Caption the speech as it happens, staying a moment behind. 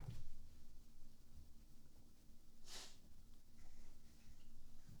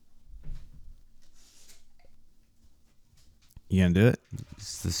You gonna do it?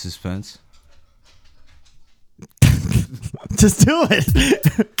 It's the suspense. Just do it.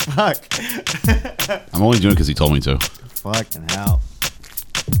 Fuck. I'm only doing it because he told me to. Fucking hell.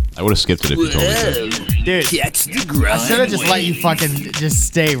 I would have skipped it if you told me to. Dude, Catch the grind. I should have just let you fucking just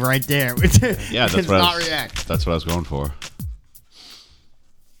stay right there. Yeah, that's Just what not I was, react. that's what I was going for.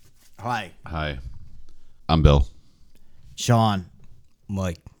 Hi, Hi. I'm Bill. Sean.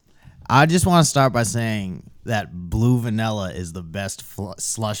 Mike. I just want to start by saying that blue vanilla is the best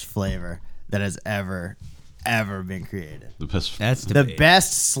slush flavor that has ever been created. The best. That's The debatable.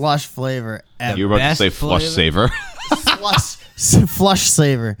 best slush flavor ever. You were about to best say flush flavor? saver. Flush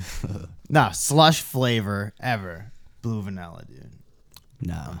saver. No, slush flavor ever. Blue vanilla, dude.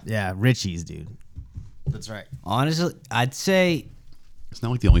 No. Yeah, Richie's, dude. That's right. Honestly, I'd say It's not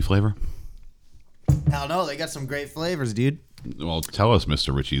like the only flavor. Hell no, they got some great flavors, dude. Well, tell us,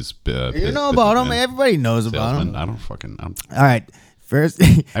 Mr. Richie's. You know about them. Everybody knows about them. I don't fucking. All right. First,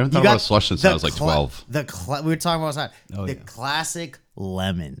 I haven't thought about a slush since I was like 12. We were talking about outside. Oh, the yeah. classic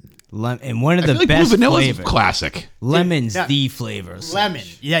lemon. and one of I the feel like blue best vanilla's flavors. classic. Lemon's Yeah. the flavor. of Lemon.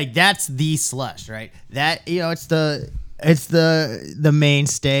 slush. Yeah, that's the slush, right? That it's the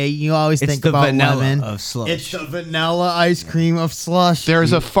mainstay. You always It's think the about vanilla lemon. of slush. It's the vanilla ice cream of slush.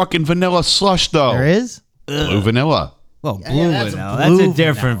 There's a fucking vanilla slush though. There is? Blue vanilla. Well, blue that's vanilla. blue That's a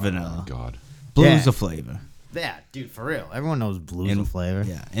different vanilla. vanilla. God. Blue's Yeah. a flavor. Yeah, dude, for real. Everyone knows blue's And a flavor.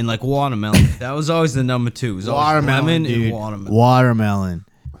 Yeah, and like watermelon. That was always the number two. It was always Watermelon, lemon dude. and watermelon. Watermelon.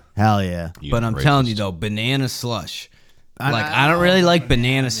 Hell yeah. But I'm telling you though, banana slush. Like I I don't really like banana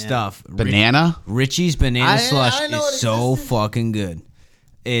banana, man. stuff. Banana? Richie's banana I slush know is it so existed. fucking good.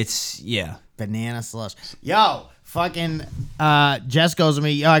 It's Banana slush. Yo, fucking Jess goes to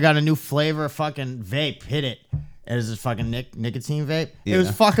me, yo, I got a new flavor of fucking vape. Hit it. It is a fucking nicotine vape. It was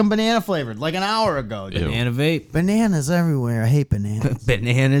Yeah. fucking banana flavored like an hour ago, dude. Ew. banana vape. Bananas everywhere. I hate bananas.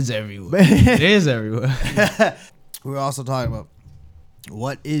 Bananas everywhere. It is everywhere. We were also talking about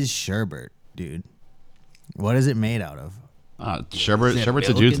what is sherbet, dude? What is it made out of? Sherbet's a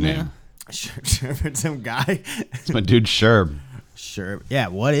milk dude's in there? name. Sherbet, some guy. It's my dude Sherb. Sherbet. Yeah,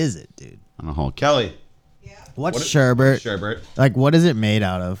 what is it, dude? I don't know. Kelly. What's sherbet? Sherbet. Like, what is it made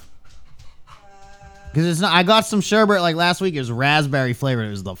out of? Because it's not. I got some sherbet like last week. It was raspberry flavored.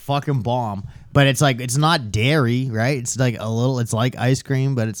 It was the fucking bomb. But it's like it's not dairy, right? It's like a little. It's like ice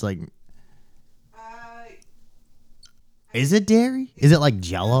cream, but it's like. Is it dairy? Is it like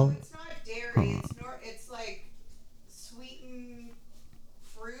Jello? It's not dairy. It's like sweetened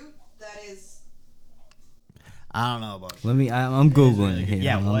fruit that is. I don't know about. Let me. I'm googling it here.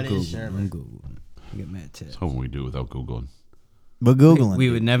 Yeah, I'm what is googling. sherbet? I'm googling. I get mad too. What would we do without Googling? But googling. We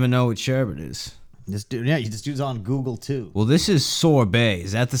would never know what sherbet is. This dude. Yeah, this dude's on Google too. Well, this is sorbet.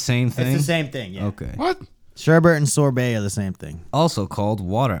 Is that the same thing? It's the same thing. Yeah. Okay. What? Sherbet and sorbet are the same thing. Also called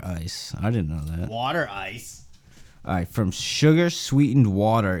water ice. I didn't know that. Water ice. All right, from sugar, sweetened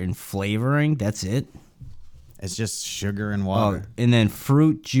water, and flavoring. That's it. It's just sugar and Oh, water. and then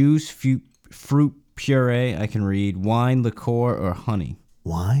fruit juice, fruit puree. I can read wine, liqueur, or honey.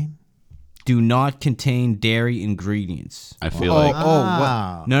 Wine. Do not contain dairy ingredients. I feel like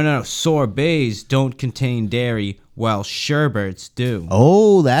Ah. No. Sorbets don't contain dairy, while sherbets do.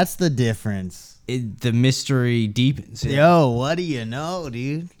 Oh, that's the difference. The mystery deepens. Yo, what do you know,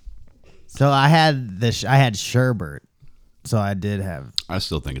 dude? So I had I had sherbet. So I did have I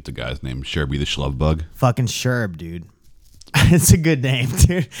still think it's a guy's name, Sherby the Schlove Bug. fucking Sherb, dude. It's a good name,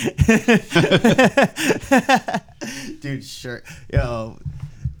 dude. Dude, sure. Yo,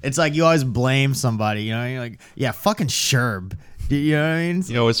 it's like you always blame somebody, you know? You're like, yeah, fucking Sherb. You know what I mean?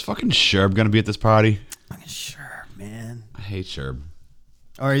 Yo, is fucking Sherb gonna be at this party? Fucking Sherb, man. I hate Sherb.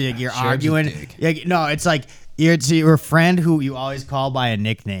 Or you're Sherb's a arguing. dick. Yeah, no, it's like it's your friend who you always call by a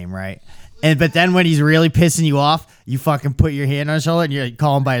nickname, right? But then when he's really pissing you off, you fucking put your hand on his shoulder and you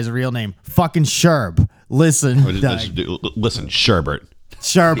call him by his real name. Fucking Sherb. Listen, Listen, Sherbert.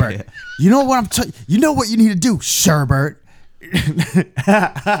 Sherbert. You know what I'm telling you? Know what you need to do, Sherbert.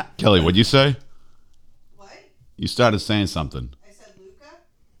 Kelly, what'd you say? What? You started saying something. I said Luca?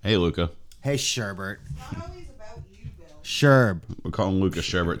 Hey, Luca. Hey, Sherbert. It's not always about you, Bill. Sherb. We're calling Luca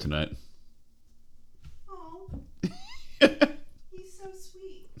Sherbert tonight. Oh. He's so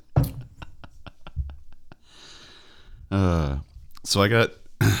sweet. So I got.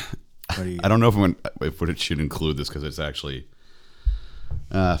 What do you I don't know if it should include this because it's actually.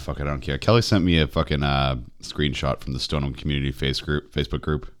 Fuck, I don't care. Kelly sent me a fucking screenshot from the Stoneham Community Facebook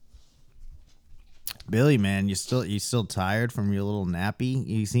group. Billy, man, you still tired from your little nappy?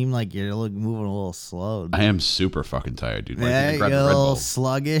 You seem like you're moving a little slow. Dude. I am super fucking tired, dude. Why do you Yeah, think I you're grabbed a the Red little Bull?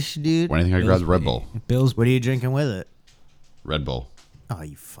 sluggish, dude. Why do you think I grabbed the Red Bull? Bill's What are you drinking with it? Red Bull. Oh,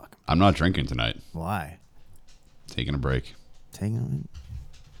 you fucking. I'm not drinking tonight. Why? Taking a break. Taking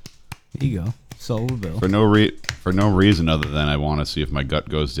There you go. Solar bill. For no reason other than I want to see if my gut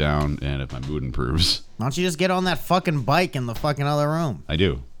goes down and if my mood improves. Why don't you just get on that fucking bike in the fucking other room? I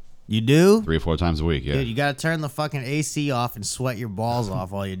do. You do? 3 or 4 times a week, yeah. Dude, you gotta turn the fucking AC off and sweat your balls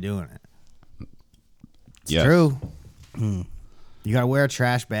off while you're doing it. It's Yes. true. You gotta wear a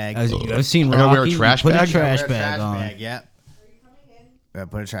trash bag. I've seen I gotta wear a Rocky. trash Put bag? a trash Wear a bag on. yep. Are you coming in? Yeah,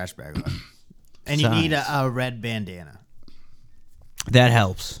 put a trash bag on. And you need a red bandana. That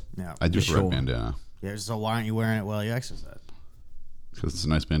helps. Yeah. I do For for red sure. bandana. Yeah, so why aren't you wearing it while you exercise? Because it's a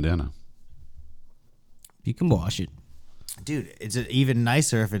nice bandana. You can wash it. Dude, it's even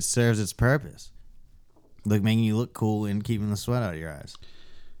nicer if it serves its purpose. Like making you look cool and keeping the sweat out of your eyes.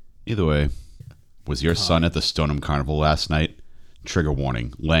 Either way, was your son at the Stoneham Carnival last night? Trigger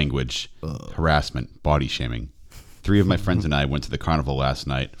warning, language, harassment, body shaming. 3 of my friends and I went to the carnival last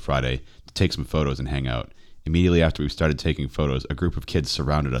night, Friday, to take some photos and hang out. Immediately after we started taking photos, a group of kids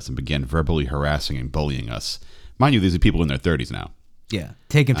surrounded us and began verbally harassing and bullying us. Mind you, these are people in their 30s now. Yeah.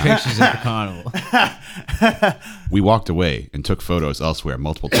 Taking pictures at the carnival. We walked away and took photos elsewhere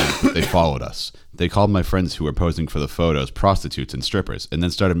multiple times, but they followed us. They called my friends who were posing for the photos prostitutes and strippers, and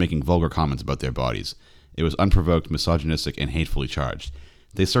then started making vulgar comments about their bodies. It was unprovoked, misogynistic, and hatefully charged.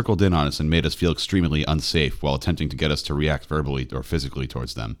 They circled in on us and made us feel extremely unsafe while attempting to get us to react verbally or physically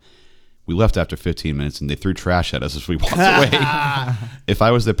towards them. We left after 15 minutes and they threw trash at us as we walked away. If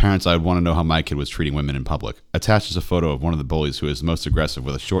I was their parents, I would want to know how my kid was treating women in public. Attached is a photo of one of the bullies who is most aggressive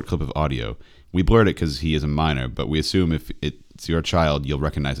with a short clip of audio. We blurred it because he is a minor, but we assume if it's your child, you'll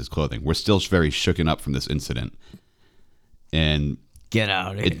recognize his clothing. We're still very shooken up from this incident. And Get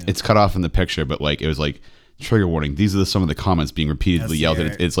out of here. it's cut off in the picture, but like it was like trigger warning. These are some of the comments being repeatedly Yes, yelled yeah.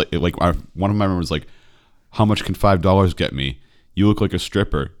 at. It's like one of my members was like, "How much can $5 get me? You look like a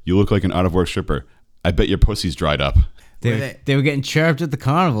stripper. You look like an out of work stripper. I bet your pussy's dried up." They were getting chirped at the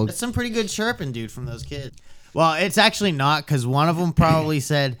carnival. That's some pretty good chirping, dude, from those kids. Well, it's actually not, because one of them probably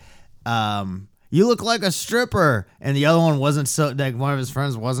said, "You look like a stripper," and the other one wasn't so. Like one of his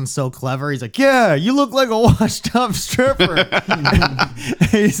friends wasn't so clever. He's like, "Yeah, you look like a washed-up stripper."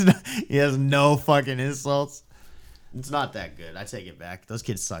 He has no fucking insults. It's not that good. I take it back. Those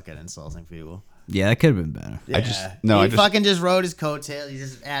kids suck at insulting people. Yeah, that could have been better. Yeah. He fucking just wrote his coattail. He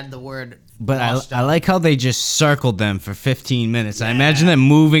just added the word. But washed I up. like how they just circled them for 15 minutes. I imagine them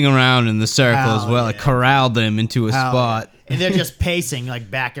moving around in the circle as Hell well. Like yeah. corralled them into a Hell spot. yeah. And they're just pacing like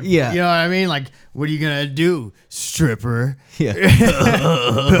back and Yeah. You know what I mean? Like, what are you gonna do, stripper? Yeah.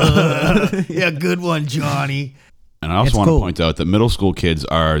 Yeah, good one, Johnny. And I also It's want cool. to point out that middle school kids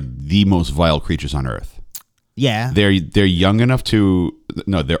are the most vile creatures on earth. Yeah. They're young enough to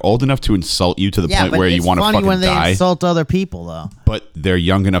they're old enough to insult you to the point but where you it's want to funny fucking when they die, insult other people, though. but they're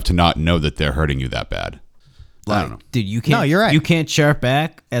young enough to not know that they're hurting you that bad. I don't know. Dude, you can't. No, you're right. You can't chirp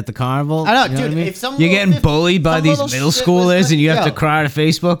back at the carnival. I know, You dude, what I mean? if some you're little getting fif- bullied by some these little middle shit was schoolers, like, and you have to yo, cry to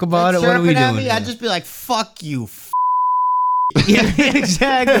Facebook about it. What are we Chirping at doing? me, I'd here? just be like, "Fuck you." Yeah,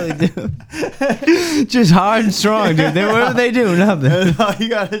 exactly, dude. Just hard and strong, dude. What do they do? Nothing. That's all you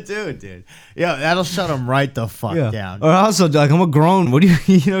gotta do, dude. Yeah, that'll shut them right the fuck down. Or also, like, I'm a grown. What do you, get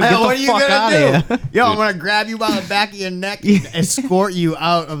Hey, the what are you fuck out gonna of do? here. Yo, I'm gonna grab you by the back of your neck and escort you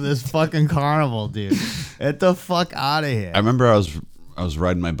out of this fucking carnival, dude. Get the fuck out of here. I remember I was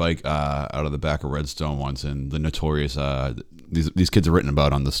riding my bike out of the back of Redstone once, and the notorious these kids are written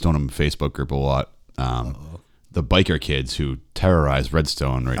about on the Stoneham Facebook group a lot. The biker kids who terrorize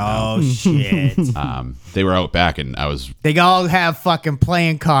Redstone right now. Oh shit! They were out back, and I was They all have fucking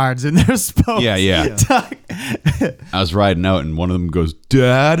playing cards in their spokes. Yeah. I was riding out, and one of them goes,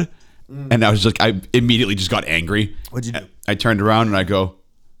 "Dad," and I was just I immediately just got angry. What'd you do? I turned around and I go,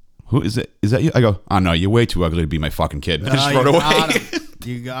 "Who is it? Is that you?" I go, "Oh no, you're way too ugly to be my fucking kid." I just Oh, rode you away. got him.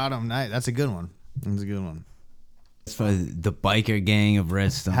 You got him. Nice. That's a good one. That's a good one. It's for the biker gang of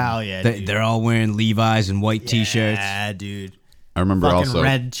Redstone. Hell yeah, They, dude. they're all wearing Levi's and white t-shirts. Yeah, dude. I remember Fucking also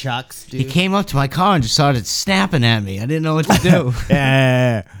red chucks, dude. He came up to my car and just started snapping at me. I didn't know what to do.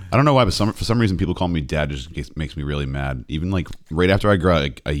 Yeah. I don't know why, but for some reason people call me dad just makes me really mad. Even like right after I grew up,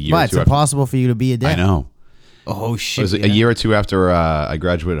 like a year But or it's two after, impossible for you to be a dad. I know. Oh It shit! was yeah. a year or two after I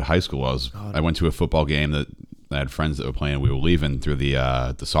graduated high school. I went to a football game that I had friends that were playing. We were leaving through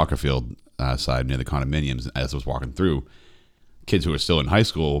the soccer field side near the condominiums. As I was walking through, kids who were still in high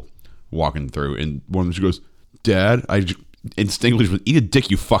school walking through, and one of them just goes, "Dad," I instinctively just went, "Eat a dick,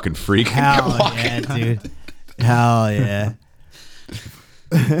 you fucking freak!" and kept Hell walking. yeah, dude. Hell yeah.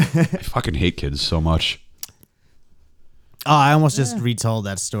 I fucking hate kids so much. Oh, I almost just retold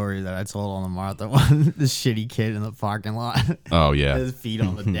that story that I told on the Martha one. The shitty kid in the parking lot. Oh yeah. His feet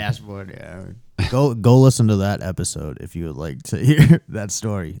on the dashboard. Yeah. Go listen to that episode if you would like to hear that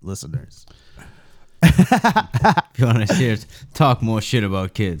story, listeners. If you want to talk more shit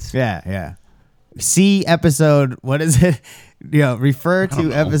about kids. Yeah. See episode. What is it? Refer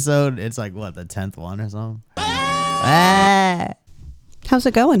to episode. It's like what, the 10th one or something. How's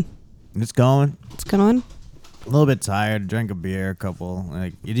it going? It's going. What's going on? A little bit tired. Drink a beer, a couple.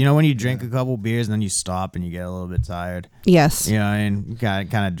 Like when you drink a couple beers and then you stop and you get a little bit tired. Yes. I mean,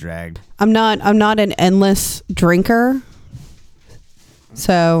 kind of dragged. I'm not an endless drinker.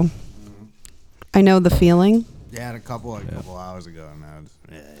 So I know the feeling. Yeah, had a couple hours ago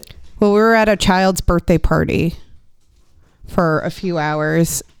now. Well, we were at a child's birthday party for a few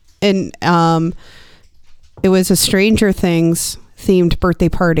hours, and it was a Stranger Things themed birthday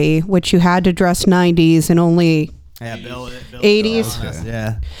party, which you had to dress 90s and only Bill 80s.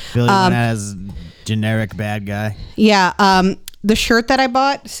 Yeah, Billy went as generic bad guy. Yeah. The shirt that I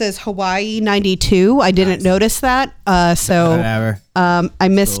bought says Hawaii 92. I didn't notice that. So Whatever. I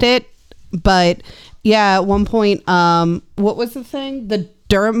missed it. But yeah, at one point, what was the thing? The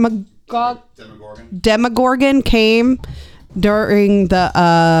Demogorgon came during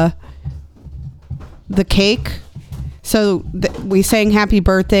the cake. So we sang happy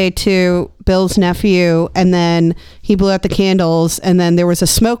birthday to Bill's nephew, and then he blew out the candles, and then there was a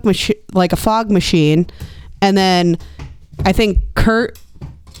smoke machine, like a fog machine, and then I think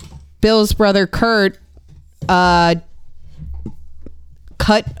Bill's brother Kurt,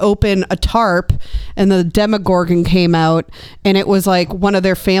 cut open a tarp, and the Demogorgon came out, and it was like one of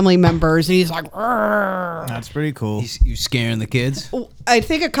their family members, and he's like, "Arr." That's pretty cool. You scaring the kids? I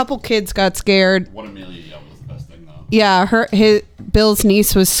think a couple kids got scared. What Amelia yelled was the best thing though. Yeah, Bill's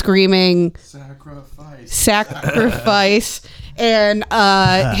niece was screaming sacrifice, and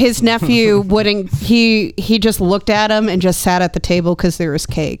his nephew wouldn't. He just looked at him and just sat at the table because there was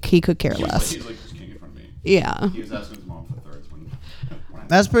cake. He could care less. He was like just king in front of me. Yeah. He was asking his mom for thirds when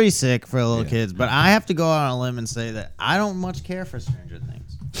That's pretty sick for little kids. But I have to go out on a limb and say that I don't much care for Stranger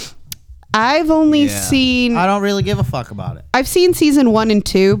Things. I've only Yeah. seen. I don't really give a fuck about it. I've seen season 1 and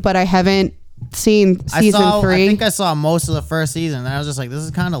 2, but I haven't seen season 3. I think I saw most of the first season, and I was just like, this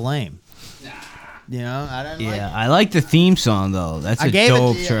is kind of lame. I didn't like it. I like the theme song though. That's a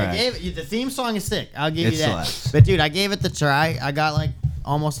dope track. The theme song is sick. I'll give It you that. slaps. But dude, I gave it the try. I got like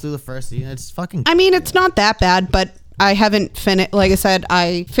almost through the first season. It's fucking. I mean, it's not that bad, but I haven't finished. Like I said,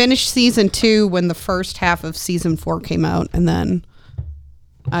 I finished season 2 when the first half of season 4 came out, and then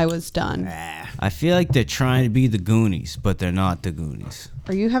I was done. I feel like they're trying to be the Goonies, but they're not the Goonies.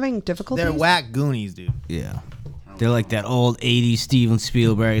 Are you having difficulties? They're whack Goonies, dude. Yeah. They're like that old 80s Steven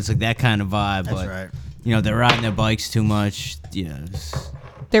Spielberg. It's like that kind of vibe. That's but, right. They're riding their bikes too much.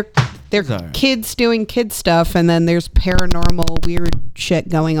 They're alright. kids doing kid stuff, and then there's paranormal weird shit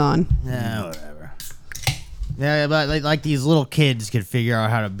going on. Yeah, whatever. Yeah, but like these little kids could figure out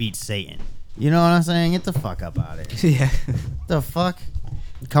how to beat Satan. You know what I'm saying? Get the fuck up out of here. Yeah. The fuck?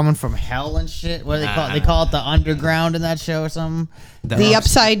 Coming from hell and shit. What do they call it? They call it the underground in that show or something. The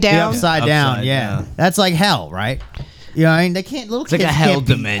upside The down. upside down. Upside Yeah, down. that's like hell, right? You know, what I mean, they can't. Little It's like kids a hell can't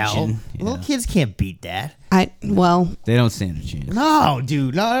beat dimension, hell. yeah. Little kids can't beat that. Well, They don't stand a chance. No,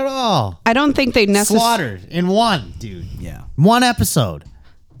 dude, not at all. I don't think they necessarily. Slaughtered in one, dude. Yeah. One episode.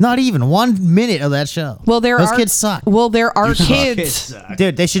 Not even 1 minute of that show. Well, Those kids suck. Well, there are kids.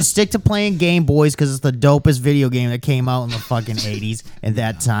 Dude, they should stick to playing Game Boys because it's the dopest video game that came out in the fucking 80s at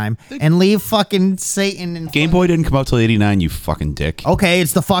that time. And leave fucking Satan and Game Boy didn't come out till '89. You fucking dick. Okay,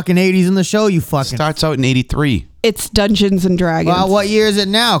 it's the fucking 80s in the show, you fucking. Starts out in '83. It's Dungeons and Dragons. Well, what year is it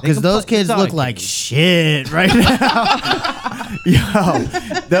now? Because can those play- kids it's look all like kids. shit right now. Yo,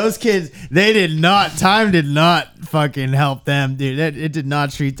 those kids, time did not fucking help them, dude. It did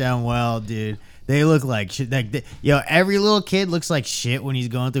not treat them well, dude. They look like shit. Every little kid looks like shit when he's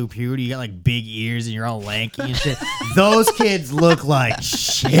going through puberty. You got like big ears and you're all lanky and shit. Those kids look like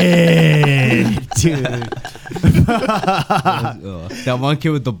shit, dude. That one kid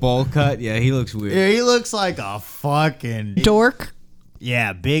with the bowl cut, yeah, he looks weird. Yeah, he looks like a fucking Dork.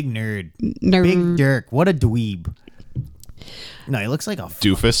 yeah, big nerd. Nerd. Big Dirk. What a dweeb. No, he looks like a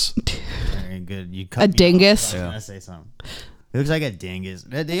Doofus. very good. You cut A me off. dingus. I was gonna say something. He looks like a dingus.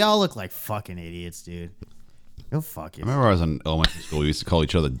 They all look like fucking idiots, dude. Go fuck I it. remember I was in elementary school. We used to call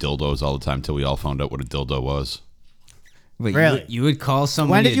each other dildos all the time until we all found out what a dildo was. Wait, Really? you would call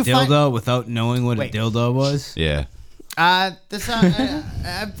somebody did a you find- dildo without knowing what Wait. a dildo was? Yeah. I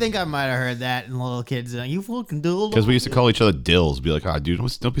think I might have heard that in little kids. You fucking dildo. Because we used to call each other dills. Be like, dude,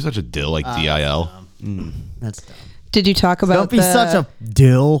 don't be such a dill, like DIL. That's dumb. Did you talk about Don't be such a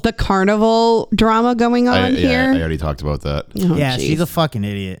dill. the carnival drama going on I here? already talked about that. Oh, Yeah, geez. she's a fucking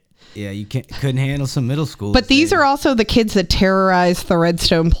idiot. Yeah, you couldn't handle some middle school. But these are also the kids that terrorized the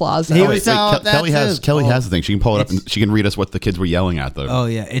Redstone Plaza. He Oh, was wait, out that Kelly has too. Kelly has the thing. She can pull it up and she can read us what the kids were yelling at though. Oh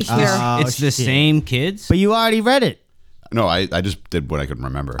yeah, it's Oh, it's the shit. same kids. But you already read it. No, I just did what I could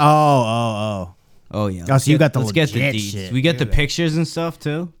remember. Oh. Oh yeah. Oh, so you got the let's get the legit deeds. shit. We get the Look at that. pictures and stuff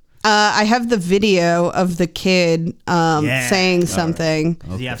too. I have the video of the kid Yeah. saying something.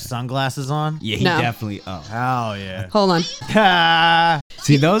 Does he have sunglasses on? Yeah, he No. definitely. Oh, Hell yeah. Hold on.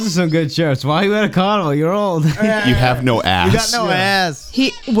 see, those are some good shirts. Why are you at a carnival? You're old. You have no ass. You got no ass.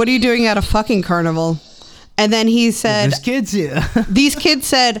 What are you doing at a fucking carnival? And then he said, There's kids here. these kids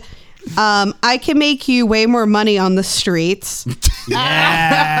said, I can make you way more money on the streets.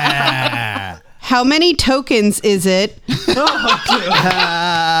 Yeah. How many tokens is it?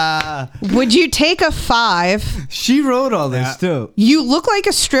 Would you take a 5? She wrote all this too. You look like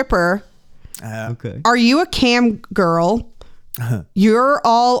a stripper. Okay. Are you a cam girl? You're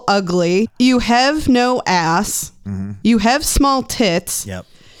all ugly. You have no ass. You have small tits. Yep.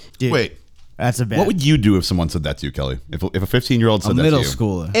 Dude, Wait, that's a bad. what would you do if someone said that to you, Kelly? If a 15-year-old A said that to middle you?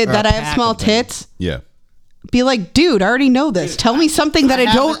 schooler. That Or I a have pack small of them. tits? Yeah. Be like, dude, I already know this. Tell me something that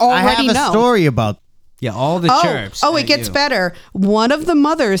I don't already I have know. a story about. Yeah, all the chirps. Oh, it at gets you. better. One of the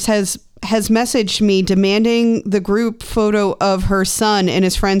mothers has messaged me demanding the group photo of her son and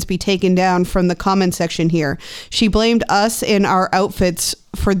his friends be taken down from the comment section here. She blamed us and our outfits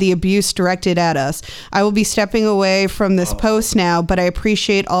for the abuse directed at us. I will be stepping away from this post now, but I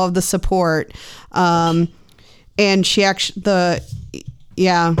appreciate all of the support. And she actually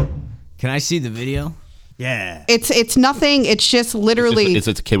yeah. Can I see the video? Yeah. It's nothing. It's just literally It's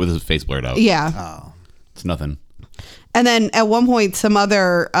a kid with his face blurred out. yeah. It's nothing. And then at one point, some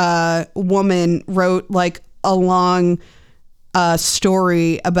other woman wrote like a long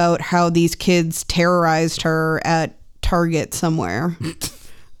story about how these kids terrorized her at Target somewhere.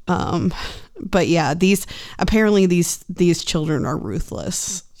 But yeah, these children are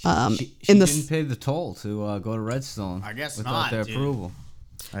ruthless. She In the didn't pay the toll to go to Redstone. I guess without not, their dude. approval.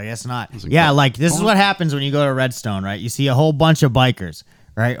 I guess not. Yeah, like this is what happens when you go to Redstone, right? You see a whole bunch of bikers,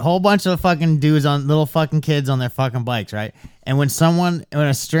 right? A whole bunch of fucking dudes on little fucking kids on their fucking bikes, right? And when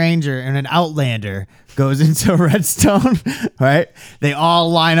a stranger and an outlander goes into Redstone, right? They all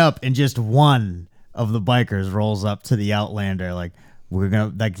line up and just one of the bikers rolls up to the outlander like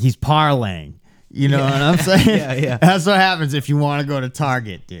he's parlaying. You know what I'm saying? Yeah. That's what happens if you want to go to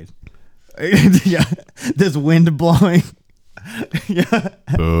Target, dude. Yeah. There's wind blowing. Yeah.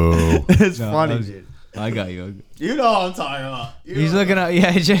 Boo. It's No, funny, I was- dude. I got you. You know what I'm talking about. He's looking at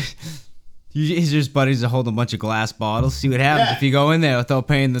he's just buddies that hold a bunch of glass bottles. See what happens Yeah. if you go in there without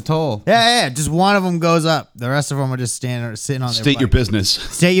paying the toll. Yeah. Just one of them goes up. The rest of them are just sitting on their State your bike. business.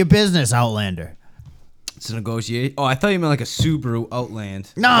 State your business, Outlander. It's a negotiation. Oh, I thought you meant like a Subaru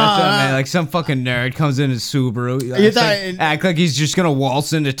Outland. No, That's what I no. meant. Like some fucking nerd comes in his Subaru. You thought- Act like he's just gonna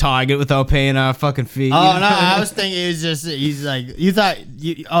waltz into Target without paying our fucking fee. Oh, you know? no. I was thinking it was just, he's like,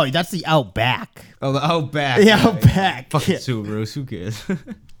 that's the Outback. Oh, the Outback. The Outback. Fucking Yeah. Subarus. Who cares?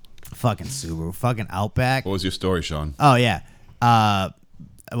 Fucking Subaru. Fucking Outback. What was your story, Sean? Oh, yeah.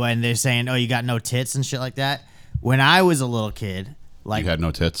 When they're saying, oh, you got no tits and shit like that. When I was a little kid, like You had no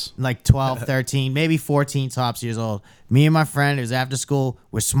tits. like 12, 13, maybe 14 tops years old. Me and my friend, it was after school,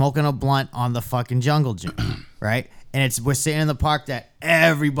 we're smoking a blunt on the fucking jungle gym, right? And we're sitting in the park that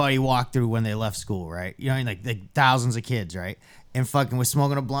everybody walked through when they left school, right? You know what I mean? Like thousands of kids, right? And fucking we're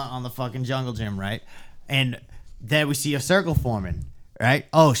smoking a blunt on the fucking jungle gym, right? And then we see a circle forming, right?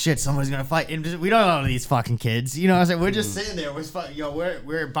 Oh shit, someone's gonna fight. And we don't know these fucking kids. You know what I'm saying? We're just sitting there.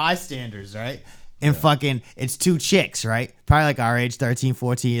 We're bystanders, right? And fucking, it's two chicks, right? Probably like our age, 13,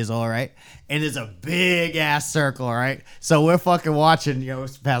 14 years old, right? And there's a big ass circle, right? So we're fucking watching,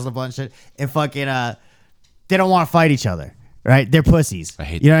 pass the blunt shit, and fucking, they don't want to fight each other, right? They're pussies. I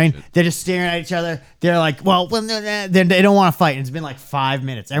hate you know what I that mean? shit. They're just staring at each other. They're like, well, they don't want to fight. And it's been like 5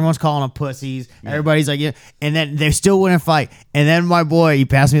 minutes. Everyone's calling them pussies. Everybody's like, yeah. And then they still wouldn't fight. And then my boy, he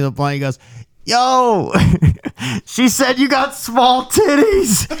passed me the blunt. He goes, yo, she said you got small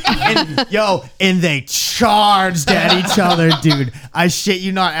titties. And they charged at each other, dude. I shit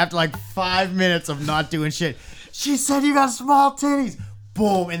you not. After like 5 minutes of not doing shit, she said you got small titties.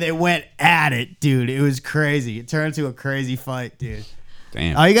 Boom. And they went at it, dude. It was crazy. It turned into a crazy fight, dude.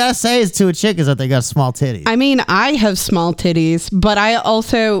 Damn. All you gotta say is to a chick is that they got small titties. I mean, I have small titties, but I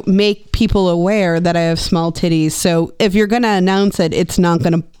also make people aware that I have small titties. So if you're gonna announce it, it's not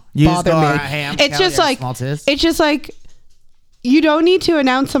gonna You just bother go, me. "All right, hey, I'm It's Kelly, just I have like small tits." it's just like you don't need to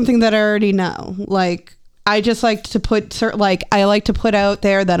announce something that I already know. Like I just like to I like to put out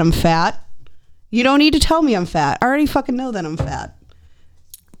there that I'm fat. You don't need to tell me I'm fat. I already fucking know that I'm fat.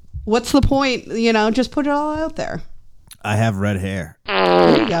 What's the point? Just put it all out there. I have red hair.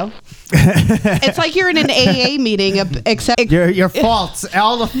 There you go. It's like you're in an AA meeting, except Your faults,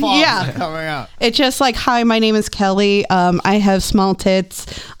 all the faults Yeah. are coming out. it's just like, hi, my name is Kelly. I have small tits.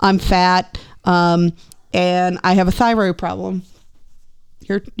 I'm fat. And I have a thyroid problem.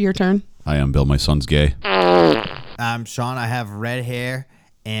 Your turn. I am Bill. My son's gay. I'm Sean. I have red hair,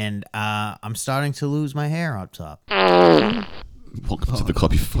 and I'm starting to lose my hair up top. Welcome to the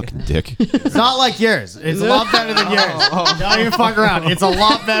club, you fucking dick. It's not like yours. It's a lot better than yours. Don't even fuck around. It's a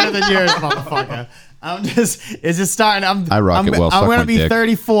lot better than yours, motherfucker. It's just starting. I rock it well, I'm suck gonna my be dick.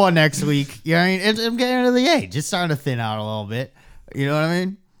 34 next week. You know what I mean? I'm getting into the age. Just starting to thin out a little bit. You know what I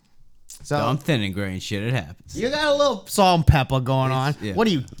mean? So I'm thin and gray and shit. It happens. you got a little salt and pepper going on. yeah. What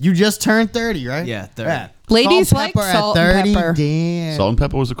do you just turned 30, right? Yeah, 30. Ladies Salt and like pepper at salt and 30. pepper. Damn. Salt and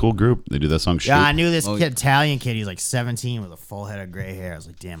Pepper was a cool group. They do that song. Shoot. Yeah, I knew this Oh, kid, Italian kid. He was like 17 with a full head of gray hair. I was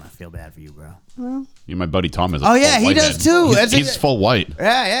like, damn, I feel bad for you, bro. You, my buddy Tom is. Oh, yeah, he does too. He's, That's a- he's full white.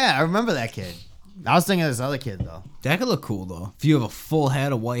 Yeah, I remember that kid. I was thinking of this other kid though, That could look cool though. If you have a full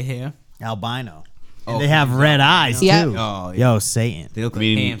head of white hair. albino. And Oh, they have red eyes Yeah. too. Oh, yeah. Yo, Satan. They look like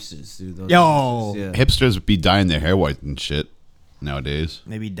mean- hamsters, dude. Those Yo. hamsters, yeah. Hipsters be dyeing their hair white and shit nowadays.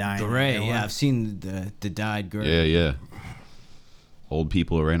 Maybe dying. Gray, yeah. I've seen the dyed gray. Yeah. Old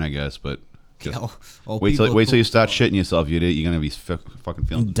people are in, I guess, but just Old wait till people- wait till you start shitting yourself, you idiot. You're gonna be fucking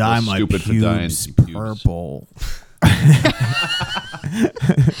feeling Dye real my stupid for dying pubes your pubes. purple.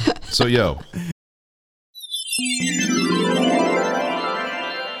 So yo,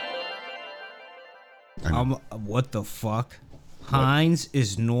 What the fuck? Heinz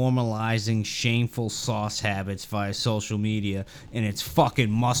is normalizing shameful sauce habits via social media, and it's fucking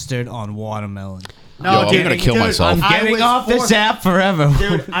mustard on watermelon. Yo, I'm gonna kill myself. I'm I getting was off this forced- app forever.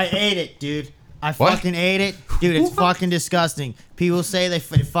 Dude, I ate it, dude. I What? fucking ate it. Dude, it's fucking disgusting. People say it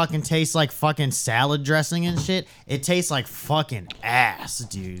fucking tastes like fucking salad dressing and shit. It tastes like fucking ass,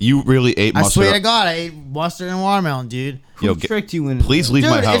 dude. you really ate I mustard. swear to God, I ate mustard and watermelon, dude. Yo, Who tricked you into please that? leave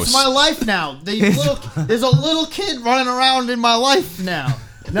Dude, my house. it's my life now. There's a little kid running around in my life now.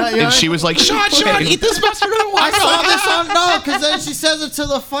 No, you know and she was like, Sean, eat this mustard and I saw watermelon. this on because then she says it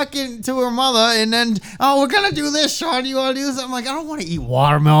to her mother, and then we're gonna do this, Sean. You want to do this? I'm like, I don't want to eat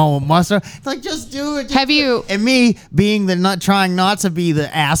watermelon with mustard. It's like, just do it. Have you? And me being trying not to be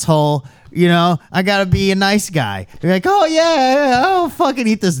the asshole. I gotta be a nice guy. You're like, oh yeah, I'll fucking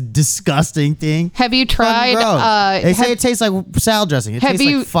eat this disgusting thing. Have you Fucking tried? gross. They say it tastes like salad dressing. It have tastes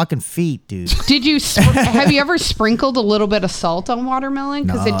you- like fucking feet, dude. Did you? Have you ever sprinkled a little bit of salt on watermelon?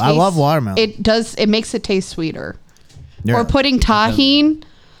 No, I love watermelon. It does. It makes it taste sweeter. Yeah. Or putting tahine.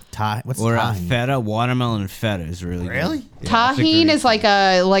 What's Or tahini? feta, watermelon feta is really good. Really? Yeah, that's a Tahine great- is like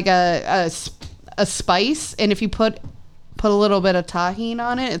a spice, and if you put a little bit of tahine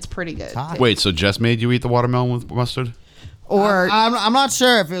on it, it's pretty good. Wait, so Jess made you eat the watermelon with mustard? Or I'm not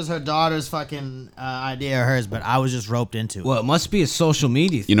sure if it was her daughter's fucking idea or hers, but I was just roped into it. Well, it must be a social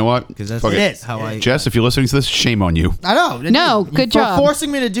media. You know what? Because that's Fuck It is. how I. Jess, if you're listening to this, shame on you. I know. No, You- good for job.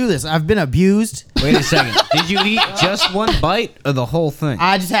 forcing me to do this. I've been abused. Wait a second. Did you eat just one bite or the whole thing?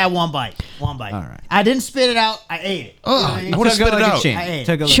 I just had one bite. All right. I didn't spit it out. I ate it. I would've spit it out. I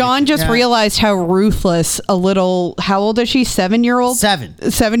ate. Sean just Yeah. realized how ruthless a little. How old is she? 7-year-old. 7.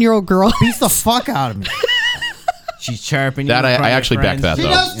 Girl. Beats the fuck out of me. She's chirping you. That in I front of your actually back friends. that She though.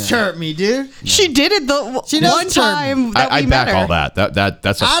 does chirp me, dude. She did it the She does one chirp me. time that I we back met her. all that.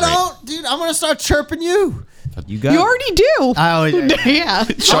 That's a I great. don't, dude. I'm gonna start chirping you. You got You it. already do. I always. Yeah.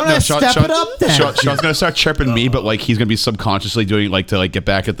 Sean, gonna step it up then. Sean's gonna start chirping me, but like he's gonna be subconsciously doing like to get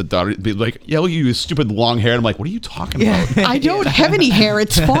back at the daughter, be like, "Yo, you stupid long hair." And I'm like, "What are you talking about?" I don't have any hair.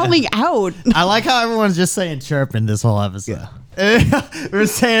 It's falling out. I like how everyone's just saying chirping this whole episode. We're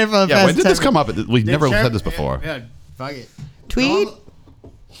saying it for the Yeah, past when did 10 this come up? We've never chirp- said this before. Yeah, fuck it. Tweet.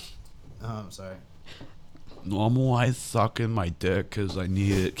 Oh, I'm sorry. Normalize sucking my dick because I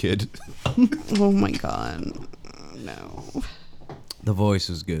need it, kid. Oh my god. No. The voice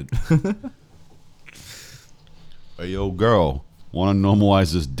was good. Hey, yo, girl, want to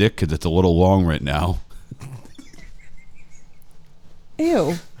normalize this dick because it's a little long right now.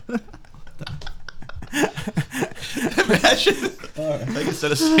 Ew. Like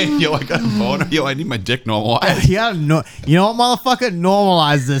instead of saying, "Yo, I got a boner," "Yo, I need my dick normalized." Yeah, no, you know what, motherfucker?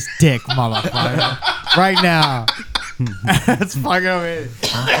 Normalize this dick, motherfucker. Right now. That's fucking amazing.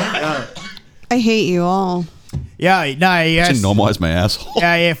 I hate you all. Yeah, no, To yes. normalize my asshole.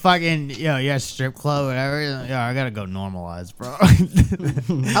 Yeah, fucking, you're a strip club, whatever. Yeah, I gotta go normalize, bro.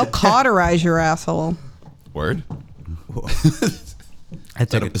 I'll cauterize your asshole. Word? I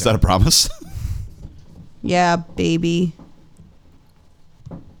took it. Is that a promise? Yeah, baby.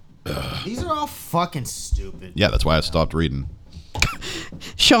 These are all fucking stupid. Yeah, that's why I stopped reading.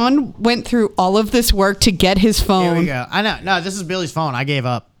 Sean went through all of this work to get his Here phone. we go. I know. No, this is Billy's phone. I gave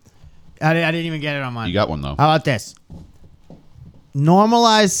up. I didn't even get it on mine. You got one, though. How about this?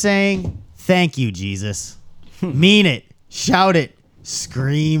 Normalize saying thank you, Jesus. Mean it. Shout it.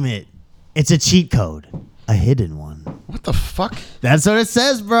 Scream it. It's a cheat code. A hidden one. What the fuck? That's what it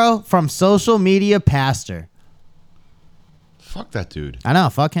says, bro. From social media pastor. Fuck that dude. I know.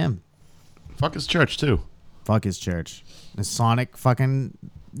 Fuck him. Fuck his church, too. Fuck his church. Does Sonic fucking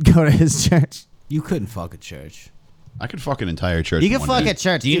go to his church? You couldn't fuck a church. I could fuck an entire church. You in can one fuck day. a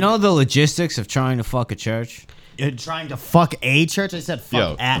church. Do you dude. know the logistics of trying to fuck a church? You're trying to fuck a church? I said fuck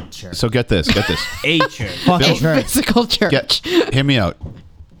Yo, at church. So get this. A church. Fuck a Bill- church. Physical church. Hear me out.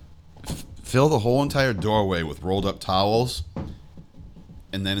 Fill the whole entire doorway with rolled up towels,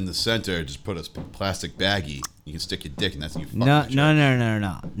 and then in the center, just put a plastic baggie. You can stick your dick, and that's you. Fuck No, the church.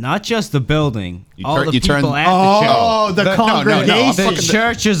 no. Not just the building. You all turn- the you people turn- at the church. Oh, the No, I'm congregation. fucking The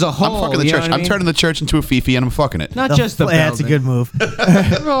church as a whole. I'm fucking the you know church. what I I'm mean? turning the church into a fifi, and I'm fucking it. Not just the building. Yeah, that's a good move.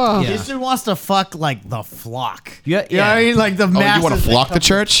 Oh. Yeah. This dude wants to fuck like the flock. Yeah, You know what I yeah. mean? Like the Oh, you masses. want to that flock the come-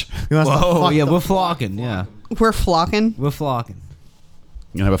 church? He wants to Whoa, fuck yeah, the we're flock. flocking. Yeah, We're flocking. we're flocking.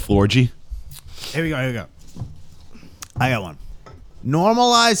 You gonna have a florgy? Here we go. Here we go. I got one.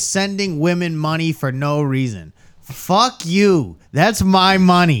 Normalize sending women money for no reason. Fuck you. That's my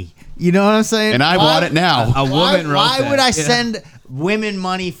money. You know what I'm saying? And I want it now. A woman wrote Why that. would I Yeah. send women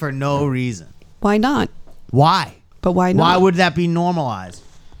money for no reason? Why not? Why? But why not? Why would that be normalized?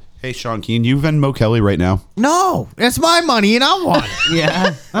 Hey, Sean, can you Venmo Kelly right now? No, it's my money and I want it.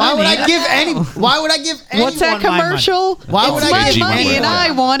 Yeah. Why would I give any? Why would I give anyone What's that my money? commercial? Why it's would I my JG money Wentworth. and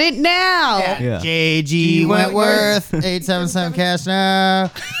I want it now. Yeah. JG Wentworth, 877 cash now.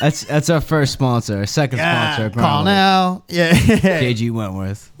 That's our first sponsor. Our second Yeah, sponsor. call Groundwork. now. Yeah. JG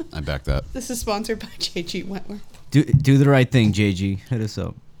Wentworth. I back that. This is sponsored by JG Wentworth. Do the right thing, JG. Hit us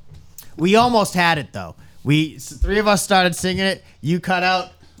up. We almost had it though. Three of us started singing it. You cut out.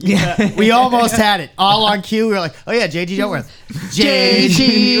 We almost had it all on cue. We were like, oh yeah, JG Wentworth.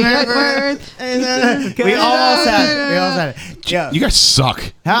 JG Wentworth. We almost had it. We almost had it. Yeah. You guys suck.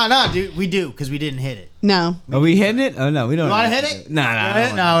 No, dude, we do because we didn't hit it. No. Are we hitting it? Oh no, we don't. You want to hit it? Nah, You wanna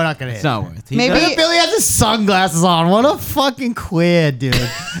hit it? No, we're not gonna hit It's it. not worth. He Maybe- does- Look at Billy has his sunglasses on. What a fucking queer, dude.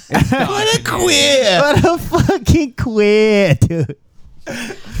 What a queer. What a fucking queer, dude.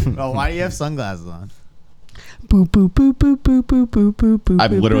 Bro, why do you have sunglasses on? Boop boop boop boop boop boop boop boop boop.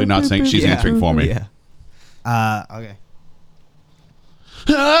 I'm literally not saying she's Yeah. answering for me. Yeah. Okay.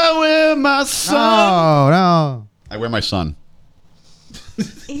 I wear my son. Oh, no. I wear my son.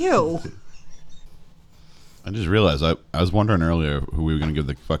 Ew. I just realized I was wondering earlier who we were going to give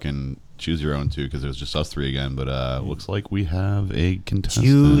the fucking choose your own to because it was just us three again. But looks like we have a contestant.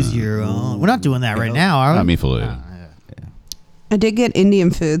 Choose your own. We're not doing that right now, are we? Not me for later. I did get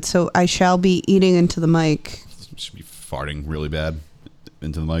Indian food, so I shall be eating into the mic. Should be farting really bad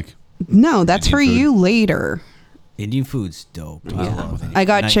into the mic. No, that's Indian for food? you later. Indian food's dope. I love it. I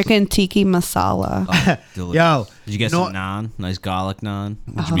got Nice. chicken tiki masala. Oh, delicious. Yo, Did you get no- some naan? Nice garlic naan.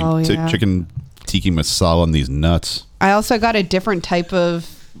 What you Oh, mean, yeah. chicken tiki masala and these nuts? I also got a different type of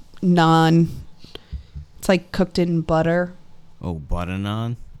naan. It's like cooked in butter. Oh, butter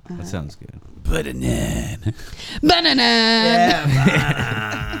naan. That sounds good. Butter naan. Banana.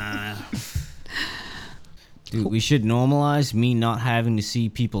 Dude, we should normalize me not having to see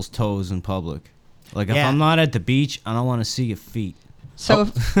people's toes in public. Like if Yeah. I'm not at the beach, I don't want to see your feet. So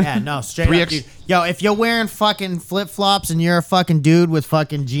Yeah, no, straight up, 3X. dude. Yo, if you're wearing fucking flip flops and you're a fucking dude with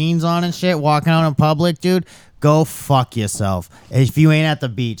fucking jeans on and shit, walking out in public, dude, go fuck yourself. If you ain't at the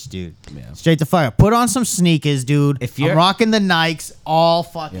beach, dude, Yeah. straight to fire. Put on some sneakers, dude. If I'm you're- rocking the Nikes all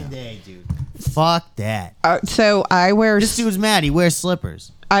fucking day, dude. Fuck that. so I wear This dude's mad. He wears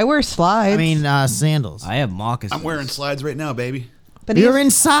slippers. I wear slides. I mean, sandals. I have moccasins. I'm wearing slides right now, baby. but You're he's-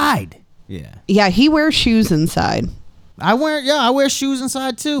 inside. Yeah. yeah, he wears shoes inside. I wear shoes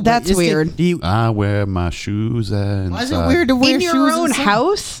inside too. but That's it's weird. Do you, I wear my shoes and why is it weird to wear In shoes your own inside?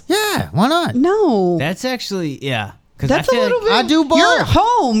 house? Yeah, why not? No. That's actually yeah. 'Cause That's I a feel little like- bit. I do both. You're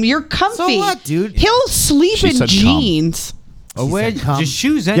home. You're comfy. So what, dude? He'll sleep She in said jeans. Or wear said come. just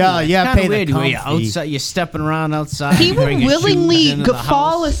shoes Yeah, anyway. yeah, It's kinda pay the weird where you're comfy. outside, you're stepping around outside. He you will bring your shoes willingly into the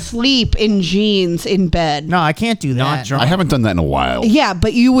fall house. asleep in jeans in bed. No, I can't do that. Not drunk. I haven't done that in a while. Yeah,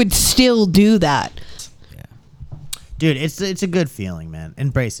 but you would still do that. Dude, it's a good feeling, man.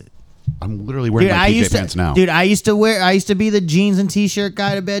 Embrace it. I'm literally wearing Dude, my I PJ used pants to now. Dude, I used to be the jeans and t-shirt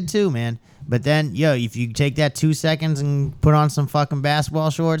guy to bed too, man. But then, yo, if you take that 2 seconds and put on some fucking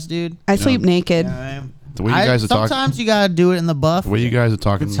basketball shorts, dude. I sleep naked. The way you guys are talking, sometimes you gotta do it in the buff. the way you guys are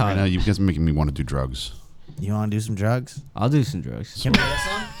talking It's right hot. now, you guys are making me want to do drugs. You want to do some drugs? I'll do some drugs. Can we get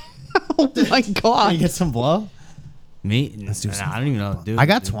some? Oh my Can you god. get some blow? Me? Let's do some I don't even know what to do. I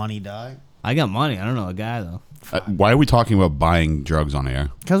got 20, dog. I got money. I don't know a guy though. Why are we talking about buying drugs on air?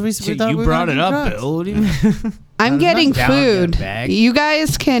 Because we So thought we you were brought gonna it do up, drugs. Bill. What do you mean? I'm getting not down to get a food. bag. You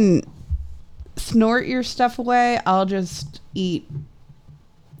guys can snort your stuff away. I'll just eat.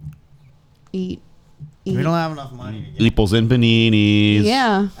 We don't have enough money to get. Eeples and paninis.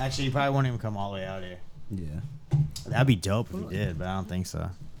 Yeah. Actually, you probably won't even come all the way out here. Yeah. That'd be dope if you did, but I don't think so.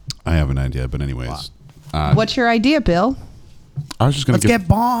 I have an idea, but anyways. What's your idea, Bill? I was just gonna Let's get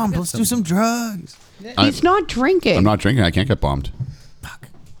bombed. Let's do some drugs. He's not drinking. I'm not drinking. I can't get bombed.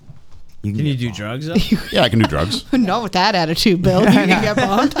 You Can you do drugs though? Yeah, I can do drugs. Not with that attitude, Bill. You can get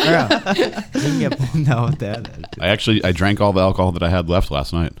bombed. You can get bombed. no, with that. I drank all the alcohol that I had left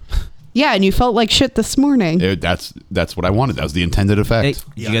last night. Yeah, and you felt like shit this morning. That's what I wanted. That was the intended effect. Hey,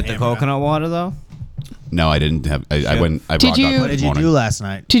 did you get the coconut water though? No, I didn't have. I went. I Did bought you- Dr. What did this you morning. do last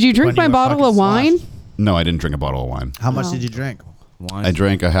night? Did you drink When my you were bottle of fucking wine? sloshed? No, I didn't drink a bottle of wine. How much Oh. did you drink? Wine. I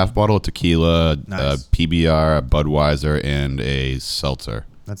drank a half bottle of tequila, Nice. a PBR, a Budweiser, and a seltzer.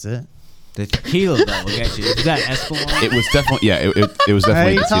 That's it. The tequila though will get you. Is that Escalon? It was definitely it was What are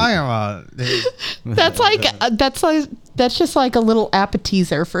definitely. you tequila. talking about? That's just like a little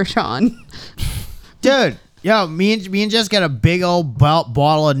appetizer for Sean. Dude, yo, me and Jess got a big old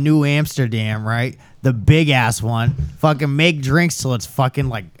bottle of New Amsterdam, right? The big ass one. Fucking make drinks till it's fucking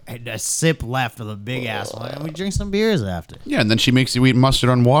like a sip left of the big ass one, and we drink some beers after. Yeah, and then she makes you eat mustard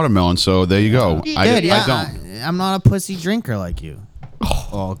on watermelon. So there you go. Dude, I yeah, don't. I'm not a pussy drinker like you.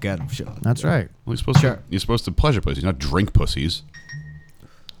 Oh, get him, Sean. That's right, Well, you're supposed to pleasure pussies, not drink pussies.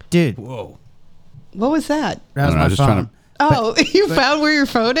 dude. Whoa. What was that? That was I don't know, my I was just phone. trying to- Oh, you found where your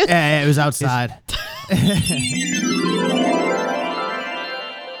phone is? Yeah, it was outside.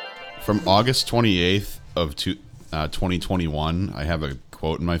 From August 28th of 2021, I have a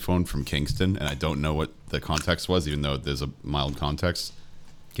quote in my phone from Kingston, and I don't know what the context was, even though there's a mild context.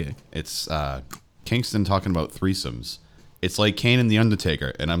 Okay. It's Kingston talking about threesomes. It's like Kane and the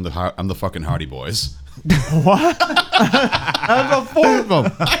Undertaker, and I'm the fucking Hardy Boys. How's the four of them?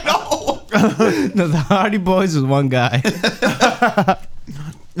 No, the Hardy Boys was one guy.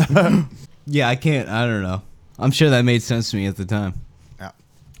 Yeah, I can't. I don't know. I'm sure that made sense to me at the time. Yeah,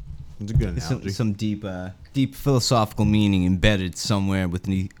 it's a good analogy. Some deep philosophical meaning embedded somewhere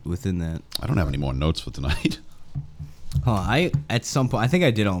within that. I don't have any more notes for tonight. Oh, at some point I think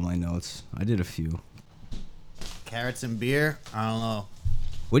I did all my notes. I did a few. Carrots and beer. I don't know.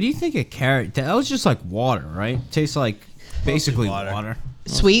 What do you think of carrot? That was just like water, right? Tastes like basically water. water.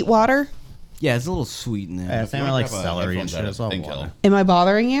 Sweet water? Yeah, it's a little sweet in there. Yeah, same with like Grab a celery and headphones shit. out It's of all Think water. Hill. Am I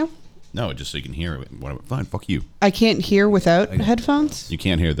bothering you? No, just so you can hear it. Whatever. Fine, fuck you. I can't hear without headphones? You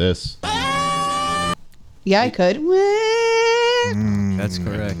can't hear this. Yeah, I could. That's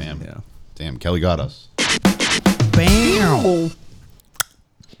correct. Damn. Yeah. Damn, Kelly got us. Bam, Oh,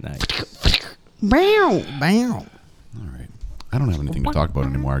 Nice. wow. bam. All right. I don't have anything to talk about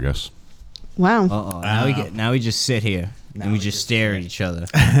anymore, I guess. Wow. Uh-oh. Now we just sit here and we just stare at each other.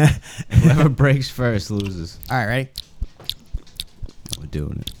 Whoever breaks first loses. All right, ready? We're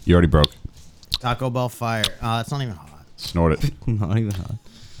doing it. You already broke. Taco Bell fire. Oh, that's not even hot. Snort it. Not even hot.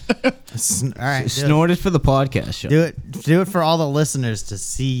 All right, do Snort it for the podcast show. it. Do it for all the listeners to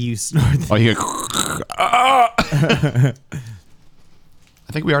see you snort. Oh, you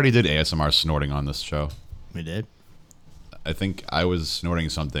I think we already did ASMR snorting on this show. We did. I think I was snorting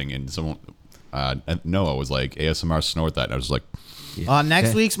something, and someone, Noah was like, ASMR snort that. And I was like, Next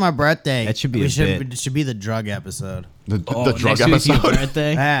That- week's my birthday. that should be We a It should be the drug episode. the drug next week's your episode.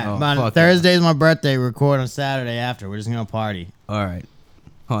 birthday? Yeah, Oh, man, fuck Thursday's my birthday. We record on Saturday after. We're just gonna party. it. All right.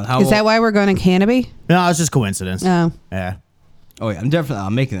 Hold on. How Is that why we're going to Canopy? No, it's just coincidence. No. Yeah. Oh, yeah.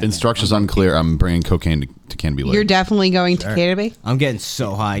 I'm making that. Instructions unclear. I'm bringing cocaine to Canby Lake. You're definitely going to Canopy? I'm getting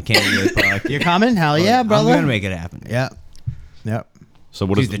so high, I can't wait. Park. You're coming? Hell yeah, brother. I'm gonna make it happen. Yep. Yep. So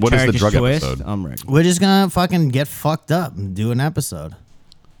what Dude, is the Turkish drug twist, episode? I'm ready. We're just gonna fucking get fucked up and do an episode.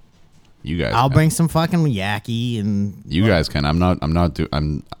 You guys. I'll can. bring some fucking yaki and You guys can.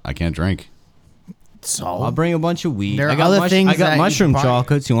 I can't drink. salt. I'll bring a bunch of weed. There are I got other things I got that you mushroom can buy.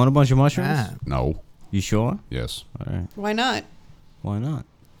 chocolates. You want a bunch of mushrooms? Yeah. No. You sure? Yes. All right. Why not? Why not?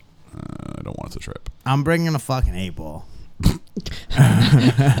 I don't want it to trip. I'm bringing a fucking 8-ball.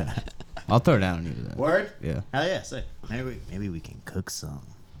 I'll throw down and do that. Word? Yeah. Hell yeah. Say. Maybe we can cook some.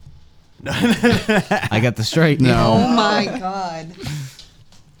 I got the straight. Oh my God.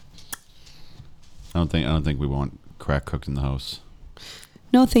 I don't think we want crack cooked in the house.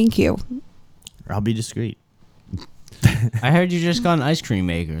 No, thank you. I'll be discreet. I heard you just got an ice cream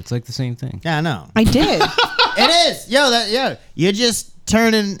maker. It's like the same thing. Yeah, I know. I did. It is. Yo, you're just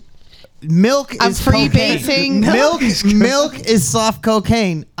turning milk I'm is cocaine. freebasing. Milk is soft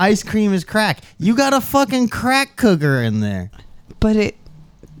cocaine. Ice cream is crack. You got a fucking crack cooker in there. But it.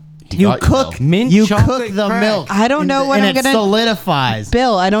 You got cook milk. Mint you chocolate cook the crack. milk. I don't know what and I'm it gonna- solidifies.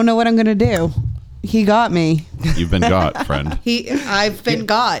 Bill, I don't know what I'm gonna do. He got me. You've been got, friend. I've been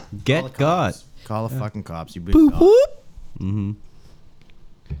got. Get got. Call the fucking cops. You Boop bitch. whoop. Mm-hmm.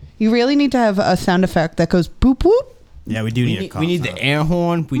 You really need to have a sound effect that goes boop whoop. Yeah, we do need a cop. We need the air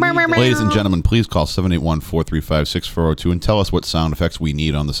horn. We need the, Ladies and gentlemen, please call 781-435-6402 and tell us what sound effects we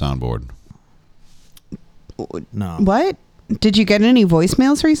need on the soundboard. No. What? Did you get any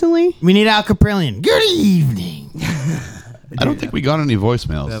voicemails recently? We need Al Caprillion. Good evening. I don't think we got any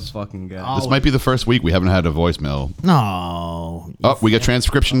voicemails. that fucking guy. This might be the first week we haven't had a voicemail. No. Oh, we got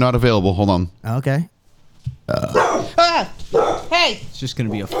transcription not available. Hold on. Okay. Hey. It's just gonna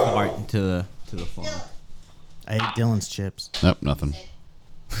be a fart to the phone. I ate Dylan's chips. Nope, nothing.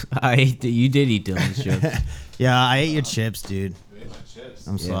 I ate you did eat Dylan's chips. Yeah, I ate your chips, dude.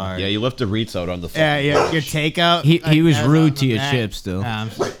 I'm sorry. Yeah, you left the Reeds out on the phone. Yeah, your takeout. He was I rude on to the your back. chips, though. Yeah,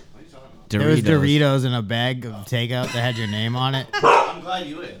 there was Doritos in a bag of takeout that had your name on it. I'm glad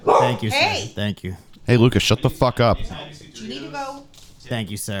you did. Thank you, sir. Hey. Thank you. Hey, Lucas, shut the fuck up. Do you need to go? Thank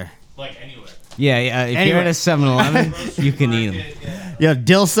you, sir. Yeah, yeah. If Anyway. you're at a 7-Eleven, you can eat them. Yeah,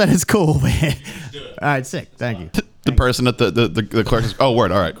 Dill said it's cool, man. All right, sick. Thank you. The person at the clerk is, oh,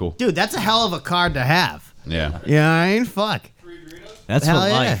 word. All right, cool. Dude, that's a hell of a card to have. Yeah. Yeah, I mean, fuck. That's for Hell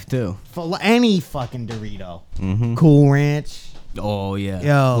yeah. life too. For any fucking Dorito. Cool Ranch. Oh yeah.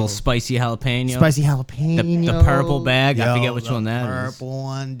 Yo. Little spicy jalapeno. Spicy jalapeno. The purple bag. I Yo, forget which the one that is. Purple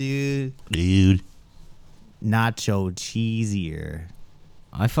one, dude. Dude. Nacho cheesier.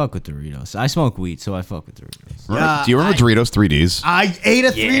 I fuck with Doritos. I smoke weed, so I fuck with Doritos. Do you remember Doritos 3Ds? I ate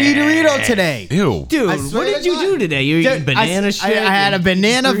a 3D Dorito today. Ew. Dude, I what swear did to you God. do today? You Dude, eating banana I shit? I had a and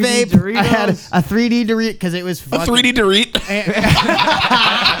banana 3D vape. I had a Doritos? 3D Dorito because it was A fucking 3D Dorit. and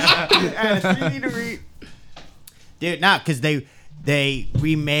a 3D Dorito. Dude, nah, because they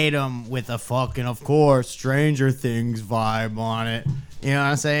remade them with a fucking, of course, Stranger Things vibe on it. You know what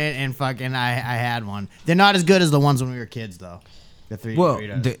I'm saying? And fucking, I had one. They're not as good as the ones when we were kids, though. The 3D Well,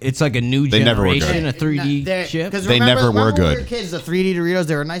 Doritos. it's like a new They never were generation of good. 3D chip. Because They never were When we good. were kids, the 3D Doritos,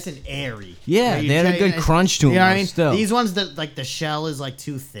 they were nice and airy. Yeah, Where you they had a try- good crunch to You know them, what I mean? still. These ones that like the shell is like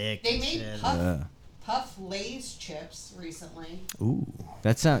too thick. They and made shit. Puff Lay's chips recently.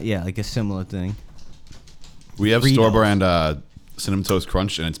 That's not, yeah, like a similar thing. We have Fritos. store brand Cinnamon Toast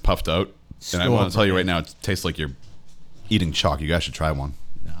Crunch, and it's puffed out. And I want to tell you Store right now, it tastes like you're eating chalk. You guys should try one.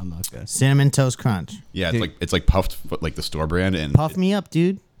 No, I'm not good. Cinnamon Toast Crunch. Yeah, Dude. it's like puffed, but like the store brand, and Puff me up,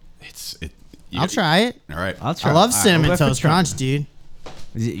 dude. you I'll try it. All right. I'll try. I love All right, Cinnamon we'll go for Toast trying. Crunch, dude.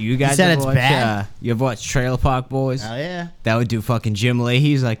 Is it you guys said ever it's watch, bad? you ever watch Trailer Park Boys? Hell yeah. That would do fucking Jim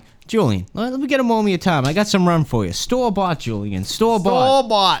Leahy's like, Julian, let me get a moment of your time. I got some rum for you. Store bought, Julian. Store bought. Store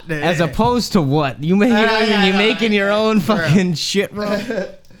bought. As opposed to what? You make you're making your own fucking shit rum.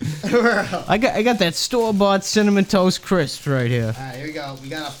 I got that store bought cinnamon toast crisp right here. All right, here we go. We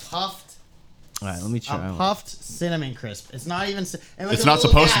got a puffed, All right, let me try one. cinnamon crisp. It's not even. It's not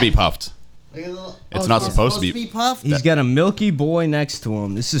supposed to be puffed. It's not supposed to be- puffed. He's got a Milky Boy next to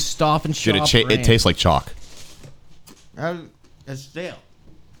him. This is Stop and Shop. Dude, it tastes like chalk. It's stale.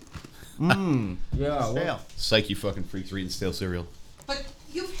 Yeah, Stale. Psych, you fucking freaks reading stale cereal. But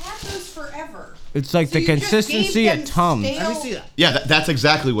you've had those forever. it's like So the you just consistency gave of them Tums. stale- Let me see that. Yeah, that's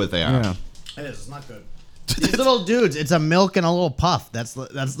exactly what they are. Yeah. It is. It's not good. These little dudes. It's a milk and a little puff. That's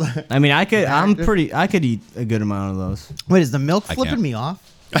the. I mean, I could eat a good amount of those. Wait, is the milk I flipping can't. me off?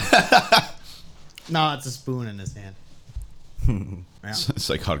 No, it's a spoon in his hand. Yeah.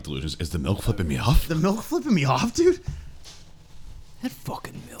 Psychotic delusions. Is the milk flipping me off? The milk flipping me off, dude. That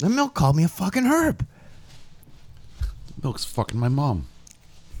fucking milk. The milk called me a fucking herb. Milk's fucking my mom.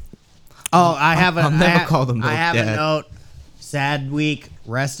 Oh, I have a. I'll never I ha- call them I milk have a dad. note. Sad week.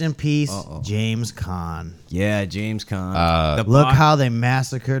 Rest in peace, James Caan. Yeah, James Caan. The Look bar- how they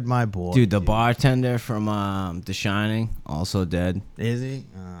massacred my boy. dude, the bartender from The Shining, also dead. Is he?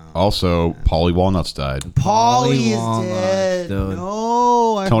 Also, Paulie Walnuts died. Paulie is Walnuts, dead. dude.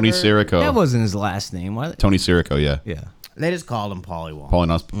 No, I Tony heard- Sirico. That wasn't his last name, was it? Tony Sirico, yeah. Yeah. They just called him Paulie Wall.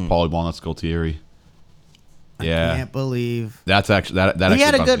 Paulie Walnuts Gualtieri. Yeah. Can't believe. That's actually that He actually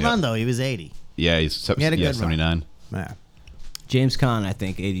had a bummed good me up. run though. He was 80. Yeah, he's He had a good run. 79. Yeah. James Caan, I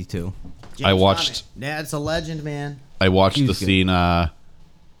think, 82. I watched- Yeah, it's a legend, man. I watched He the was good. scene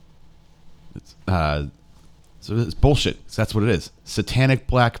So it's bullshit. That's what it is. Satanic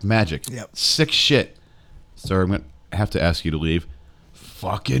black magic. Yep. Sick shit. Sir, I'm going to have to ask you to leave.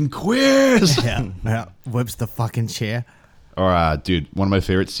 Fucking queers. Yeah. Whips the fucking chair. Or, dude, one of my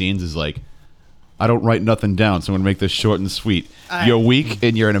favorite scenes is like, I don't write nothing down, so I'm going to make this short and sweet. You're weak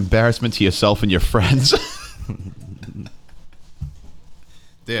and you're an embarrassment to yourself and your friends.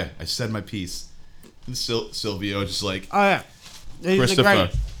 There, I said my piece. And Silvio just like, Oh, yeah. He's Christopher,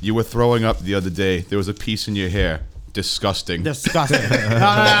 you were throwing up the other day. There was a piece in your hair. Disgusting. Disgusting.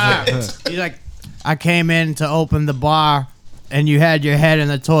 No. He's like, I came in to open the bar, and you had your head in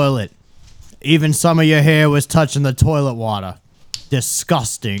the toilet. Even some of your hair was touching the toilet water.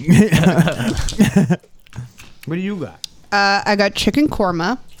 Disgusting. What do you got? I got chicken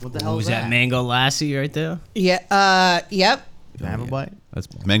korma. What the What hell was is that Mango Lassie right there? Yeah. Yep. Can I have a bite? That's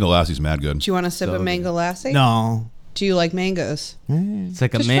Mango Lassie's mad good. Do you want a sip So of mango lassi? No. Do you like mangoes? it's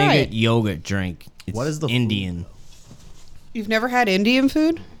like a Just try mango it. yogurt drink. It's What is the food? Indian? You've never had Indian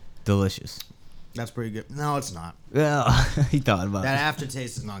food? Delicious. That's pretty good. No, it's not. Well, he thought about That it.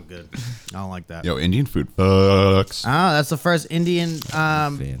 aftertaste is not good. I don't like that. Yo, Indian food fucks. Oh, that's the first Indian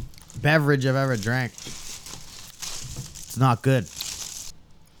Fan. beverage I've ever drank. It's not good.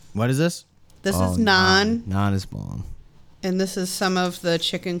 What is this? This Oh, is naan, Naan is bomb. and this is some of the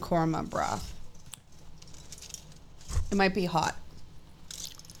chicken korma broth. It might be hot.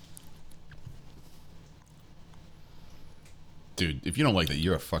 Dude, if you don't like that,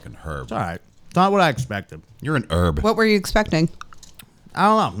 you're a fucking herb. It's all right. It's not what I expected. You're an herb. What were you expecting? I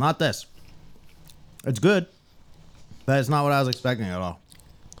don't know. Not this. It's good, but it's not what I was expecting at all.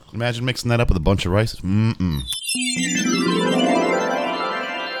 Imagine mixing that up with a bunch of rice. Mm-mm.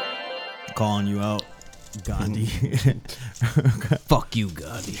 Calling you out, Gandhi. Fuck you,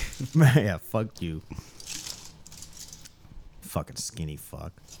 Gandhi. Yeah, fuck you. Fucking skinny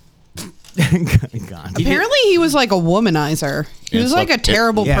fuck. Gandhi. Apparently, he was like a womanizer. He And was like a slept-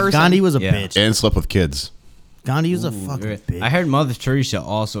 terrible Yeah, person. Gandhi was a Yeah. bitch. And slept with kids. Gandhi was a fucking bitch. I heard Mother Teresa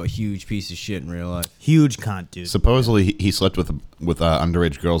also a huge piece of shit in real life. Huge cunt, dude. Supposedly, he slept with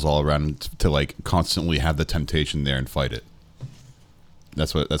underage girls all around to like constantly have the temptation there and fight it.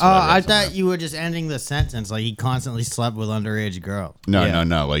 That's what. That's Oh, what read I somewhere. thought you were just ending the sentence like he constantly slept with underage girls. No, Yeah.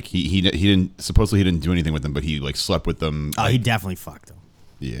 no. Like he didn't. Supposedly, he didn't do anything with them, but he like slept with them. Oh, like- he definitely fucked them.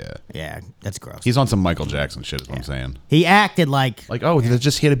 yeah. Yeah, that's gross. He's on some Michael Jackson shit. Is what I'm saying. He acted like Like, oh, they're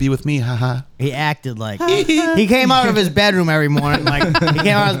just here to be with me, haha. he acted like he came out of his bedroom every morning. Like he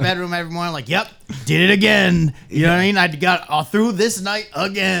came out of his bedroom every morning. Like, yep, did it again. You know what I mean? I got all through this night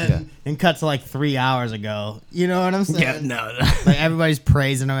again. And cut to like 3 hours ago. You know what I'm saying? Yeah, no. Like everybody's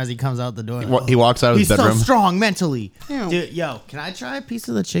praising him as he comes out the door. He walks out of his He's bedroom. so strong mentally. Ew. Dude, yo, can I try a piece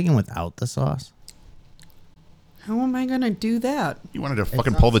of the chicken without the sauce? How am I gonna do that? You wanted to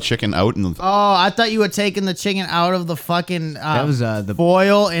fucking pull the chicken out and Oh, I thought you were taking the chicken out of the fucking That was, the-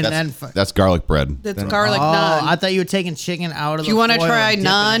 foil and then. that's garlic bread. That's garlic Oh, naan. I thought you were taking chicken out of do you want to foil try and dipping it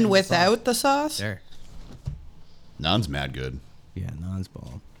in naan the without the sauce? sauce. Sure. Naan's mad good. Yeah, Naan's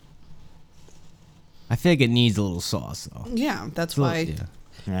bomb. I feel like it needs a little sauce though. Yeah, that's Well, why. yeah.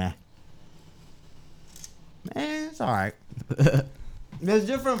 Yeah. It's all right. There's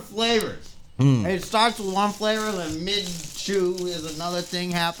different flavors. It starts with one flavor, and then mid-chew is another thing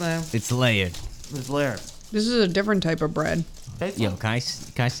happening. It's layered. It's layered. This is a different type of bread. Yo, can I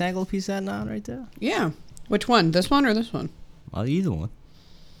snaggle a piece of that naan right there? Yeah. Which one? This one or this one? Well, either one.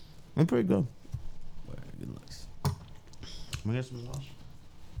 It's pretty good. Good looks. Can we get some sauce?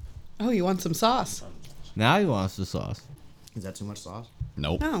 Oh, you want some sauce? Now he wants the sauce. Is that too much sauce?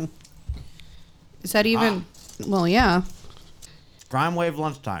 Nope. No. Is that even? Well, yeah. Crime Wave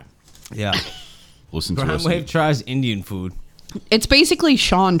lunchtime. Yeah. Listen to us. Wave tries Indian food. It's basically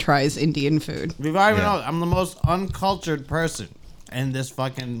Sean tries Indian food. We've already Yeah. know I'm the most uncultured person in this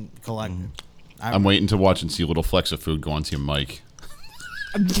fucking collective. I'm waiting to watch and see a little flecks of food go onto your mic.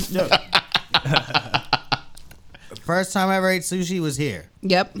 First time I ever ate sushi was here.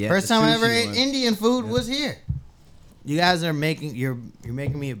 Yep. Yeah, First the time I sushi ever ate one. Indian food was here. You guys are making you're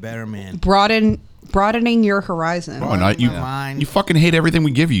making me a better man. Broadening your horizon. Oh, not you. My mind. You fucking hate everything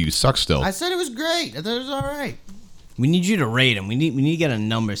we give you. You suck still. I said it was great. I thought it was all right. We need you to rate him. We need to get a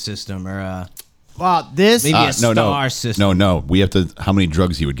number system or Well, this maybe a no, star no, system. no. We have to. How many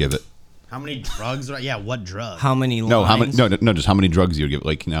drugs you would give it? how many drugs? Yeah, what drug? How many? No, how many? lines? No. Just how many drugs you would give?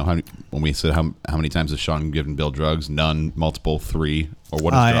 Like how many, when we said how many times has Sean given Bill drugs? None, multiple, 3, or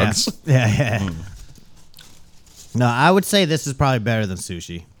what is drugs? Yeah. No, I would say this is probably better than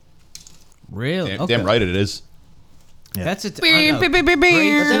sushi. Really? Damn, Okay. damn right it is. Yeah. That's Beep, beep, beep, beep, beep. But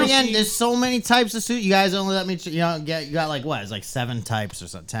then Sushi. again, there's so many types of sushi. You guys only let me, you got like what? It's like 7 types or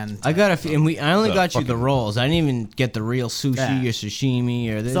so, 10. I got a few, and I only The got you the fucking- rolls. I didn't even get the real sushi Yeah. or sashimi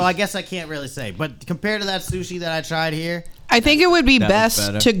or this. So I guess I can't really say. But compared to that sushi that I tried here, I think it would be That was best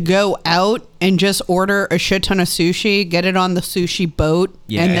better. to go out and just order a shit ton of sushi, get it on the sushi boat,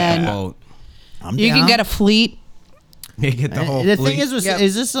 yeah, and then boat. I'm you can down. get a fleet. You get the whole The fleet. thing is, Yep.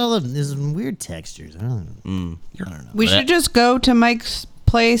 is this all? There's some weird textures. I don't know. I don't know. We should just go to Mike's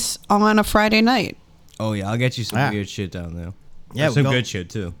place on a Friday night. Oh yeah, I'll get you some Ah. weird shit down there. Yeah, Or some go- good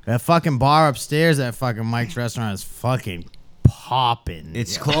shit too. That fucking bar upstairs, that fucking Mike's restaurant is fucking popping.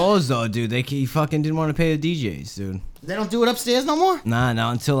 It's closed though, dude. He fucking didn't want to pay the DJs, dude. They don't do it upstairs no more. Nah,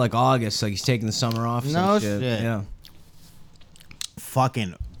 not until like August. Like he's taking the summer off. some No shit. Yeah.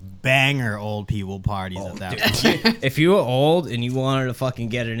 Fucking banger old people parties at that point. If you were old and you wanted to fucking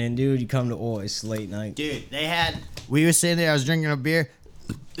get it in, dude, you come to Oy's late night. Dude, we were sitting there, I was drinking a beer.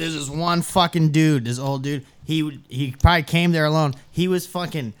 There's this one fucking dude, this old dude. He probably came there alone. He was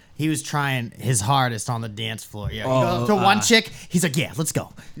trying his hardest on the dance floor. Yeah, you go up to one chick, he's like, yeah, let's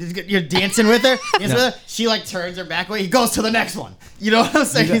go. You're dancing with her. She like turns her back away. He goes to the next one. You know what I'm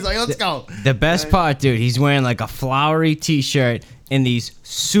saying? He's like, let's go. The best part, dude, he's wearing like a flowery t-shirt and these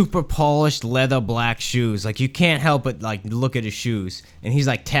super polished leather black shoes. Like you can't help but like look at his shoes. And he's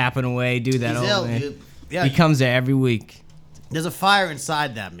like tapping away, dude. That He's old ill, man. dude. Yeah, He comes there every week. there's a fire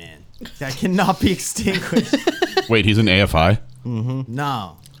inside that man that cannot be extinguished. Wait, he's in AFI?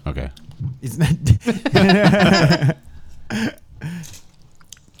 No. Okay. It's not.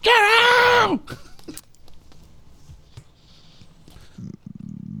 Get out!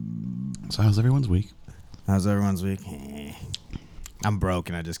 So how's everyone's week? How's everyone's week? I'm broke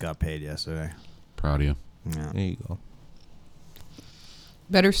and I just got paid yesterday. Proud of you. Yeah. There you go.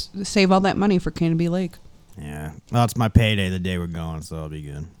 Better save all that money for Canopy Lake. Yeah. Well, it's my payday the day we're going, so I'll be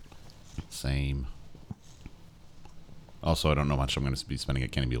good. Same. Also, I don't know how much I'm going to be spending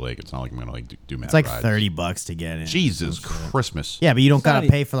at Canopy Lake. It's not like I'm going to like do mad It's like rides. $30 to get in. Jesus Christmas. Yeah, but you don't not gotta e-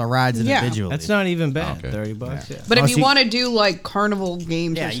 pay for the rides Yeah, individually. That's not even bad. Okay. $30. Yeah. But Oh, if so you you- want to do like carnival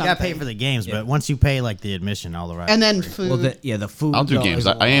games Yeah, or you something, gotta pay for the games, but once you pay like the admission, all the rides. and then are free. food. Well, the food. I'll do though, games. is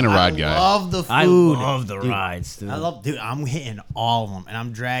I ain't a lot. ride guy. I love the I food. love the Dude, rides, dude. dude. I'm hitting all of them, and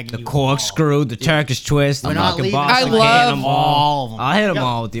I'm dragging The you corkscrew, the Turkish twist, the We're not fucking leaving. Boston I love Cannonball. all of them. I'll hit them Yeah,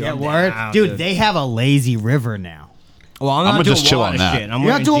 all with you. Yeah, I'm word, down, dude. They have a lazy river now. Well, I'm I'ma not just doing chill water on that. shit. I'm You're not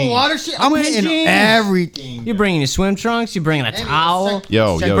wearing doing jeans. water shit. I'm wearing hitting jeans. everything. You're bringing your swim trunks. You're bringing a towel.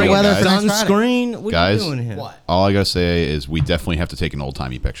 Yo, Check yo, the yo, weather guys. for next Friday. Sunscreen. What Guys. are you doing here? What? All I gotta say is we definitely have to take an old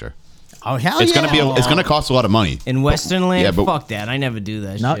timey picture. Oh hell It's yeah! gonna be. It's gonna cost a lot of money. In Western land? Yeah, but- Fuck that. I never do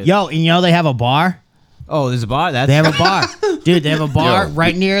that No, shit. yo, and you know they have a bar. Oh, there's a bar? That's They have a bar, dude. They have a bar Yo,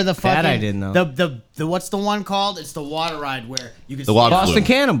 right near the fucking. That I didn't know. The what's the one called? It's the water ride where you can The log Boston flume.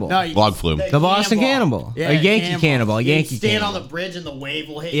 Cannonball. No, you Log can- flume. The Boston Cannonball. Or Yankee Cannonball, You Yankee stand Cannonball. on the bridge and the wave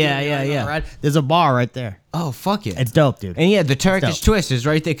will hit Yeah, you. yeah, yeah. Right? There's a bar right there. Oh, fuck yeah. It's dope, dude. And yeah, the Turkish dope. twist is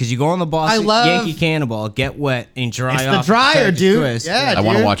right there because you go on the Boston I love- Yankee Cannonball, get wet, and dry It's the off dryer, Turkish dude. Twist. Yeah. I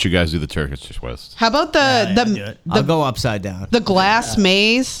want to dude. watch you guys do the Turkish twist. How about Yeah, do the it. I'll go upside down. the glass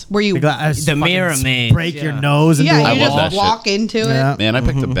maze where you The mirror maze, Break your yeah. nose and do yeah I you love just that shit. walk into Yeah. it. Man, I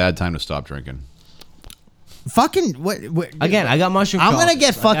picked a bad time to stop drinking. Fucking what? Again, I got mushroom I'm gonna coffee.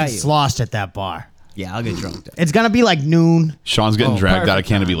 get I fucking got you. sloshed at that bar. Yeah, I'll get drunk there. It's gonna be like noon Sean's getting Oh, dragged out of perfect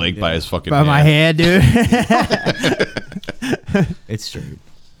Canopy time, Lake yeah. by his fucking by my hair. head, dude. It's straight.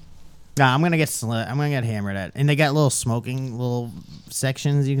 Nah, I'm gonna get I'm gonna get hammered at, and they got little smoking little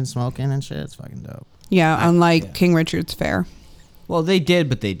sections you can smoke in and shit. It's fucking dope. Yeah, unlike King Richard's Fair. Well, they did,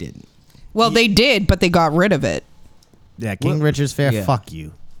 but they didn't. Well, they did, but they got rid of it. Yeah, King What- Richard's Fair. yeah. Fuck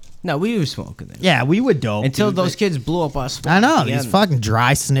you. No, we were smoking there. Yeah, we were dope Until dude, those but- kids blew up our spot. I know at the he's end. fucking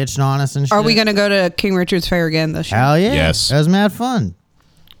dry snitched on us and shit. Are we gonna go to King Richard's Fair again this year? Hell yeah! Yes. that was mad fun.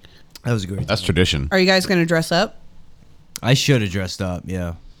 That was great. That's tradition. Are you guys gonna dress up? I should have dressed up.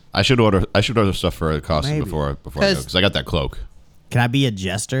 Yeah. I should order stuff for a costume Maybe. before I go 'Cause- because I got that cloak. Can I be a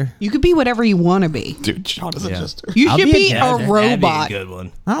jester? You could be whatever you want to be. Dude, Sean is a Yeah. jester. You I'll should be a be a jester. robot. good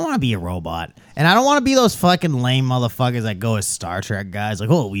one. I don't want to be a robot, and I don't want to be those fucking lame motherfuckers that go as Star Trek guys. Like,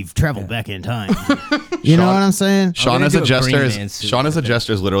 oh, we've traveled back in time. You know Sean- what I'm saying? Sean gonna as do a a jester Green is Man suit. Sean as a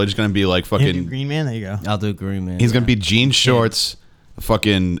jester is literally just gonna be like You do fucking. Green Man. There you go. I'll do Green Man. He's gonna be jean shorts,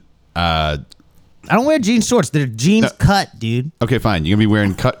 fucking. I don't wear jean shorts. They're jeans No. cut, dude. Okay, fine. You're gonna be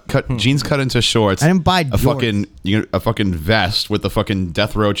wearing cut jeans cut into shorts. I didn't buy a jorts. fucking a fucking vest with the fucking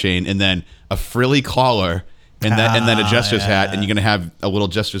death row chain, and then a frilly collar, and then a jester's hat, and you're gonna have a little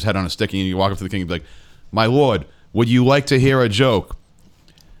jester's hat on a stick, and you walk up to the king and be like, "My lord, would you like to hear a joke?"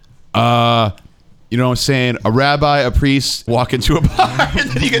 You know what I'm saying? A rabbi, a priest walk into a bar and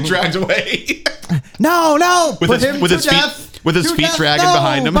then you get dragged away No. with Put his, him with to his death. feet with his To feet death. dragging No,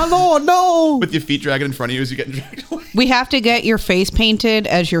 behind him. My lord, no. With your feet dragging in front of you as you're getting dragged away. We have to get your face painted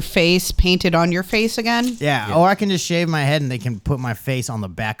as your face painted on your face again. Yeah, or I can just shave my head and they can put my face on the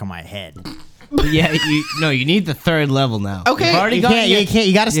back of my head. Yeah, you need the third level now. Okay. You've already You got can't. your- You can't.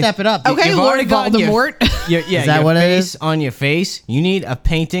 You got to step it up. Okay, You've Lord already gotten Voldemort. Your Is that your what it face is? on your face. You need a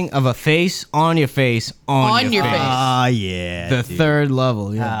painting of a face on your face On your face. Oh yeah. The dude. third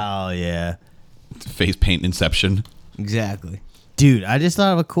level. Yeah, Oh yeah. Face paint inception. exactly. Dude, I just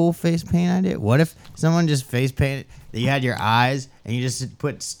thought of a cool face paint idea. What if someone just face painted that you had your eyes and you just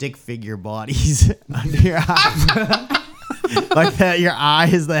put stick figure bodies under your eyes? Like that, your eye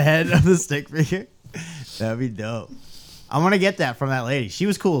is the head of the stick figure. That'd be dope. I'm gonna get that from that lady. She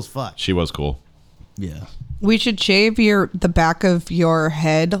was cool as fuck. She was cool. Yeah. We should shave the back of your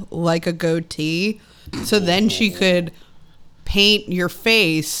head like a goatee, so then she could paint your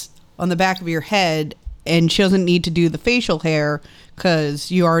face on the back of your head, and she doesn't need to do the facial hair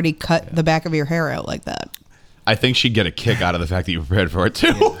because you already cut the back of your hair out like that. I think she'd get a kick out of the fact that you prepared for it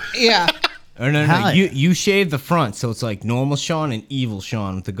too. Yeah. Or no, Hell yeah. you shave the front, so it's like normal Sean and evil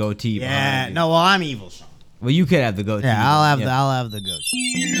Sean with the goatee. Yeah. behind you. No, well, I'm evil, Sean. Well, you could have the goatee. Yeah, I'll have yeah. the I'll have the goat.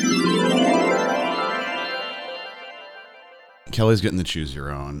 Kelly's getting the choose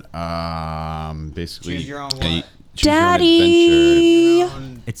your own. Basically, Choose your own yeah, what? choose your own Daddy.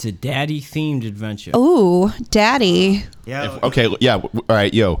 adventure. It's a daddy themed adventure. Ooh, daddy. Yeah. Okay, yeah. All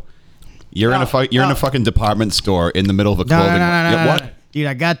right, yo. You're in a in a fucking department store in the middle of a No, clothing. no, Yeah, what? no. Dude,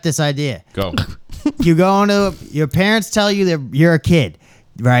 I got this idea. Go. You go into your parents tell you that you're a kid,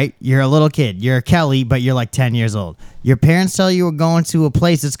 right? You're a little kid. You're a Kelly, but you're like 10 years old. Your parents tell you we're going to a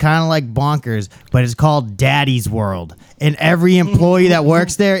place that's kind of like Bonkers, but it's called Daddy's World. And every employee that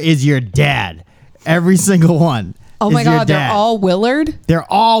works there is your dad. Every single one. Oh is my your God, they're dad. all Willard. They're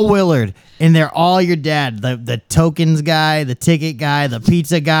all Willard, and they're all your dad. The tokens guy, the ticket guy, the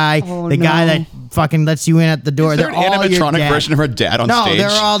pizza guy, Oh, the guy no. that fucking lets you in at the door. Is there an they're all your animatronic dad. version of her dad on No, stage? they're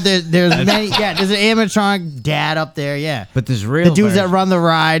all there's many. Yeah, there's an animatronic dad up there. Yeah, But there's real the dudes that versions. run the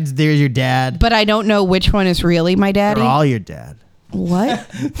rides. There's your dad. But I don't know which one is really my daddy. They're all your dad. What?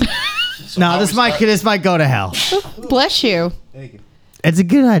 No, this might go to hell. Bless you. It's a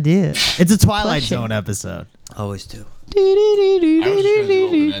good idea. It's a Twilight Bless you. Zone episode. Always do.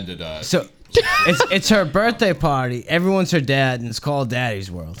 open-ended. So it's her birthday party. Everyone's her dad, and it's called Daddy's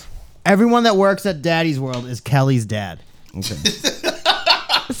World. Everyone that works at Daddy's World is Kelly's dad. Okay.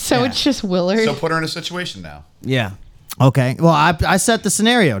 So it's just Willard. So put her in a situation now. Yeah. Okay. Well, I set the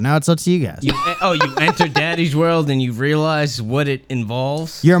scenario. Now it's up to you guys. You enter Daddy's World and you realize what it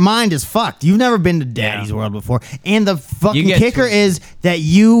involves. Your mind is fucked. You've never been to Daddy's World before. And the fucking get kicker twisted. is that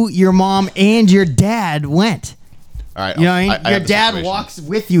you, your mom, and your dad went. All right. You know what I mean? I Your have the dad situation. walks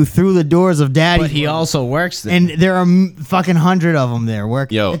with you through the doors of Daddy's But he World. also works there. And there are fucking 100 of them there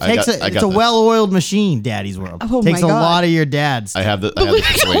working. Yo, it I takes got it's this. a well-oiled machine, Daddy's World. Oh takes my a God. lot of your dads. I have the a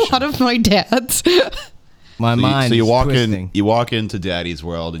situation. lot of my dads. My mind So you is walk twisting. in. You walk into Daddy's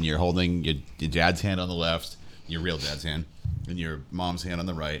World, and you're holding your dad's hand on the left, your real dad's hand, and your mom's hand on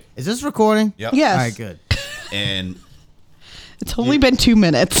the right. Is this recording? Yep. Yes. All right, good. And It's only been 2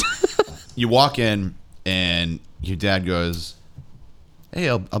 minutes. you walk in, and your dad goes, "Hey,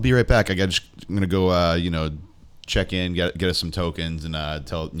 I'll be right back. I'm gonna go, check in, get us some tokens, and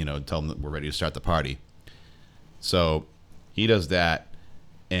tell them that we're ready to start the party." So he does that,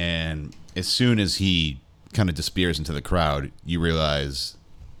 and as soon as he kind of disappears into the crowd, you realize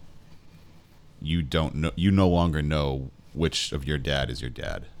you don't know. You no longer know which of your dad is your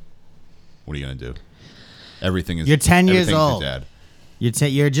dad. What are you gonna do? Everything is. You're 10 years everything's your old. Dad.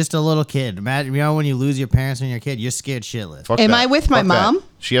 You're just a little kid. Imagine, when you lose your parents when you're a kid, you're scared shitless. Fuck Am that. I with my Fuck that. mom?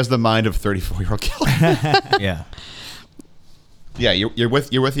 She has the mind of 34-year-old Kelly. Yeah. Yeah, you're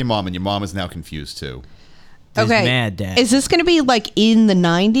with your mom, and your mom is now confused too. He's Okay. mad dad. Is this going to be like in the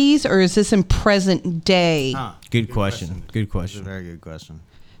 90s or is this in present day? Huh. Good question. Good That's a question. very good question.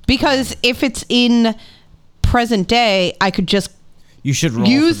 Because if it's in present day, I could just You should roll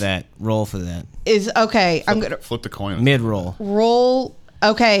Use- for that. Roll for that. is okay. I'm going to Flip the coin. Mid roll. roll.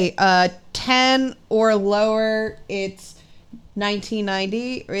 Okay, 10 or lower. It's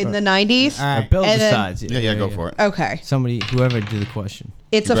 1990 or in the 90s. All right. Bill And then- decides. Yeah, go for it. Okay, Somebody, whoever did the question.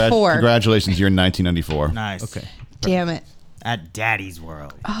 it's a 4. Congratulations, you're in 1994. Nice. Okay. Damn it. At Daddy's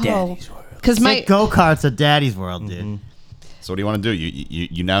World. Oh, because my Sick go-karts at Daddy's World, dude. Mm-hmm. So what do you want to do?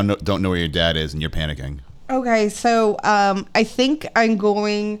 You now don't know where your dad is, and you're panicking. okay. So I think I'm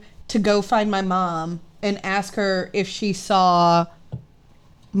going to go find my mom and ask her if she saw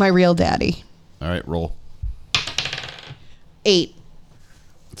my real daddy. All right, roll. 8.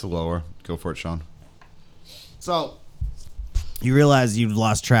 It's a lower. Go for it, Sean. So you realize you've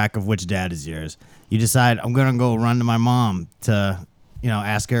lost track of which dad is yours. You decide I'm gonna go run to my mom to,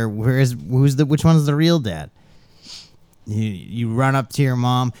 ask her which one's the real dad. You run up to your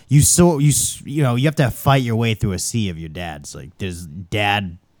mom. You have to fight your way through a sea of your dads. Like there's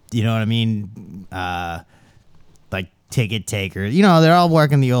dad, you know what I mean? Like ticket taker. They're all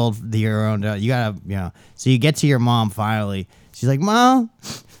working your own. You gotta, So you get to your mom finally. She's like, Mom,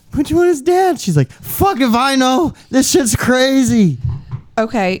 which one is dad? She's like, fuck if I know. This shit's crazy.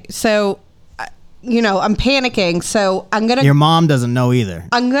 Okay, so, I'm panicking. So I'm going to... Your mom doesn't know either.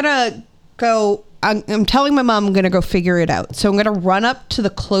 I'm going to go... I'm telling my mom I'm going to go figure it out. So I'm going to run up to the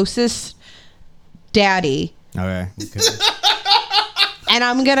closest daddy. Okay. And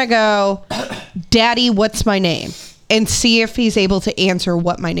I'm going to go, Daddy, what's my name? And see if he's able to answer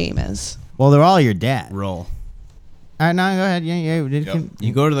what my name is. Well, they're all your dad. Roll. All right, now go ahead. Yeah.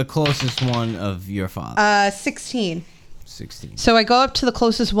 You go to the closest one of your father. 16. 16. So I go up to the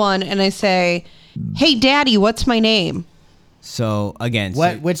closest one and I say, Hey, Daddy, what's my name? So again,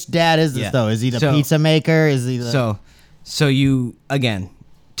 Which dad is this Yeah. though? Is he the So- pizza maker? Is he the So you again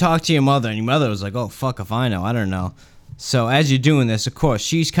talk to your mother, and your mother was like, "Oh fuck if I know, I don't know." So as you're doing this, of course,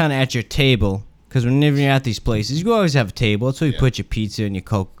 she's kind of at your table because whenever you're at these places, you always have a table. That's where you put your pizza and your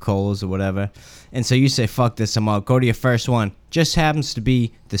Coca-Colas or whatever. And so you say, "Fuck this, I'm out." Go to your first one. Just happens to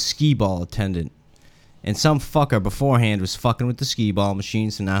be the skee ball attendant. And some fucker beforehand was fucking with the skee ball machine,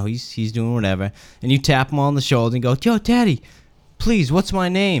 so now he's doing whatever. And you tap him on the shoulder and go, Yo, Daddy, please, what's my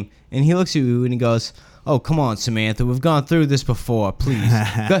name? And he looks at you and he goes, Oh, come on, Samantha, we've gone through this before. Please,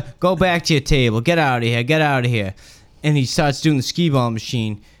 go back to your table. Get out of here. Get out of here. And he starts doing the skee ball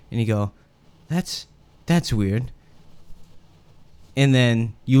machine, and you go, That's weird. And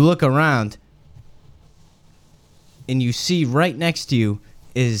then you look around, and you see right next to you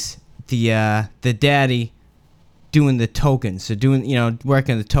is the daddy doing the tokens, so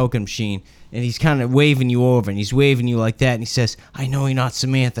working the token machine, and he's kind of waving you over, and he's waving you like that, and he says, I know you're not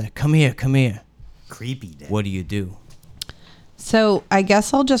Samantha. Come here. creepy dad? What do you do? So I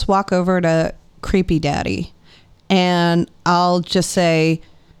guess I'll just walk over to Creepy Daddy and I'll just say,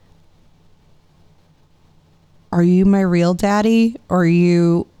 Are you my real daddy or are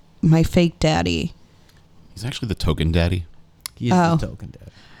you my fake daddy? He's actually the token daddy. He's Oh. the token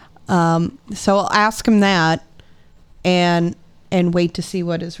dad. So I'll ask him that and wait to see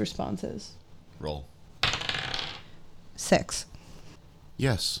what his response is. Roll. 6.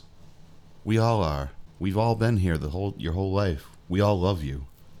 Yes, we all are. We've all been here your whole life. We all love you.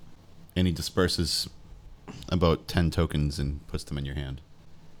 And he disperses about 10 tokens and puts them in your hand.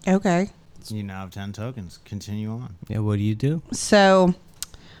 Okay. You now have 10 tokens. Continue on. Yeah, what do you do? So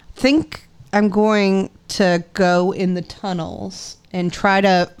think I'm going to go in the tunnels and try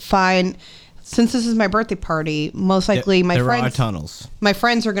to find, since this is my birthday party, most likely there are tunnels. my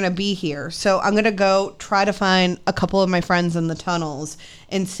friends are going to be here. So I'm going to go try to find a couple of my friends in the tunnels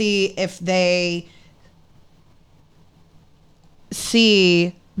and see if they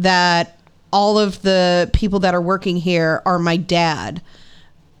see that all of the people that are working here are my dad.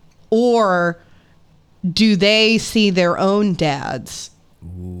 Or do they see their own dads?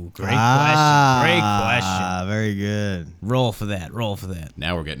 Ooh, great question. Great question. Very good. Roll for that.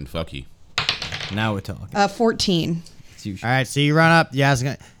 Now we're getting fucky. Now we're talking. 14. It's you. All right, so you run up. You ask,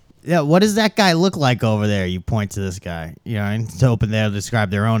 yeah, what does that guy look like over there? You point to this guy. And it's open there to describe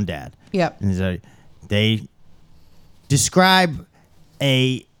their own dad. Yep. And so they describe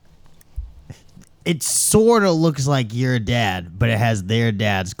it sort of looks like your dad, but it has their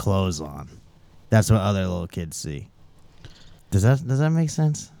dad's clothes on. That's what other little kids see. Does that make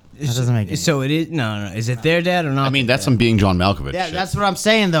sense? That doesn't make sense. So it is no. Is it their dad or not? I mean, that's some being John Malkovich Yeah, shit. that's what I'm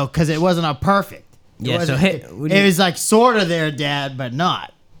saying though, because it wasn't a perfect. Yeah, It so wasn't- it was like sort of their dad, but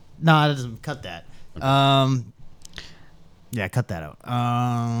not. No, it doesn't. Cut that. Yeah, cut that out.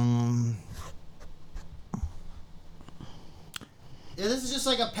 Yeah, this is just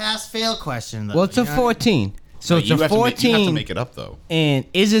like a pass-fail question, though. Well, it's a 14. So it's a 14. You have to make it up, though. And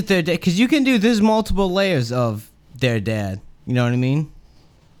is it their dad? Because you can do, there's multiple layers of their dad. You know what I mean?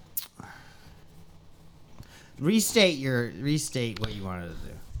 Restate what you wanted to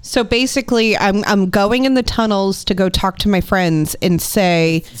do. So basically, I'm going in the tunnels to go talk to my friends and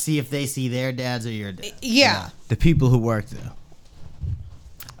say, See if they see their dads or your dad. yeah. The people who work there.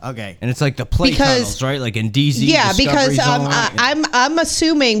 Okay. And it's like the play Because- tunnels, right? Like in DZ. Yeah, because Discovery Zone. I'm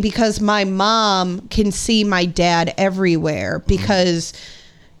assuming because my mom can see my dad everywhere because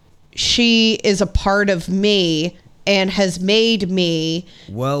she is a part of me and has made me.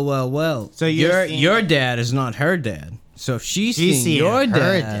 Well. So you're seeing- your dad is not her dad. So if she's She's seeing seeing your her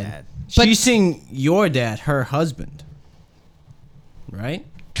dad, dad. But- she's seeing your dad, her husband, right?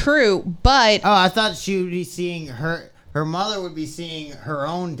 True, but Oh, I thought she would be seeing her. Her mother would be seeing her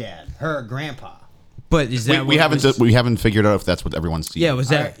own dad, her grandpa. But is that we what haven't was- we haven't figured out if that's what everyone's seeing. Yeah, was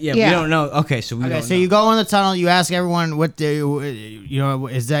that? Alright. Yeah, Yeah. we don't know. Okay, so we Okay, don't so know. you go in the tunnel. You ask everyone what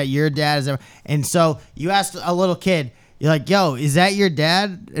is that your dad? Is that, and so you ask a little kid. You're like, "Yo, is that your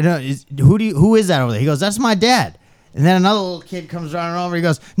dad? Who is that over there?" He goes, "That's my dad." And then another little kid comes running over. He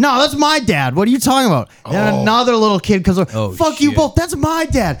goes, "No, that's my dad. What are you talking about?" And then another little kid comes over. Oh, "Fuck you shit. both. That's my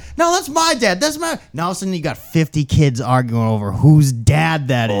dad. No, that's my dad. That's my." Now all of a sudden you got 50 kids arguing over whose dad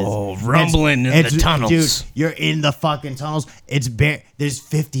that is. Oh, rumbling in the tunnels. Dude, you're in the fucking tunnels. There's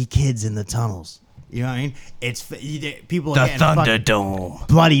 50 kids in the tunnels. You know what I mean? People are the getting fucking Thunderdome.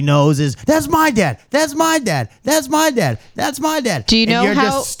 bloody noses. That's my dad. That's my dad. That's my dad. That's my dad. Do you And know you're how-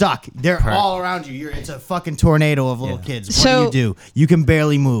 just stuck? They're all around you. It's a fucking tornado of little kids. What So- do you do? You can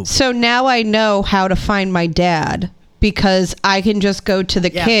barely move. so now I know how to find my dad because I can just go to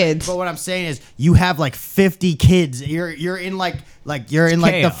the Yeah, kids. But what I'm saying is, you have like 50 kids. You're in like you're in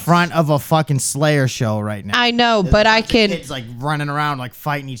like the chaos. front of a fucking Slayer show right now. I know, There's but a I bunch of can. kids like running around like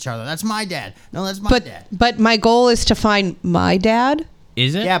fighting each other. That's my dad. No, that's my But dad. but my goal is to find my dad.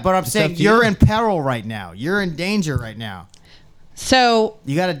 Is it? Yeah, but I'm It's saying up to you're you. in peril right now. You're in danger right now. So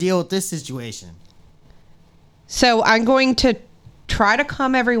You got to deal with this situation. So I'm going to try to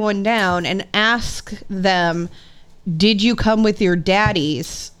calm everyone down and ask them, did you come with your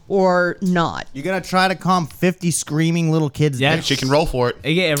daddies or not? You're gonna try to calm 50 screaming little kids Yeah, down. She can roll for it.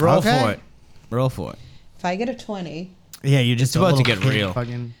 Yeah, roll Okay. for it. Roll for it. If I get a 20, Yeah, you're just It's about a to little get kid real.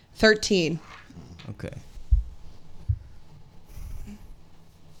 Fucking, 13. Okay.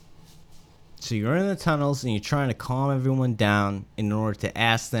 So you're in the tunnels and you're trying to calm everyone down in order to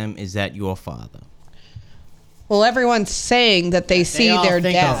ask them, is that your father? Well, everyone's saying that they see all their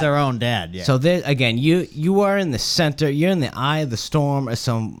think dad. it's their own dad. Yeah. So there again, you are in the center. You're in the eye of the storm of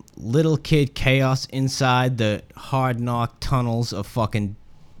some little kid chaos inside the hard knock tunnels of fucking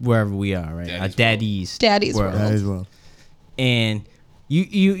wherever we are right now. Daddy's Daddy's Daddy's world. world. And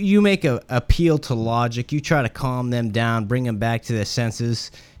you make a appeal to logic. You try to calm them down, bring them back to their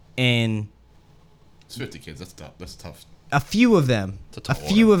senses, and It's 50 kids. That's tough. That's tough. a few of them, It's a tall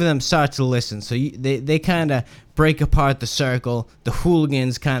few of them start to listen. So they kind of break apart the circle. The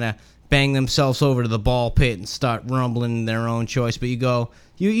hooligans kind of bang themselves over to the ball pit and start rumbling their own choice. But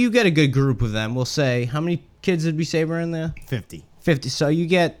you get a good group of them. We'll say, how many kids did we say were in there? 50. 50. So you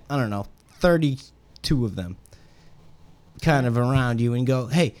get, I don't know, 32 of them kind of around you and go,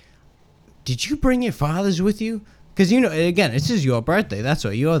 hey, did you bring your fathers with you? Because, again, this is your birthday. That's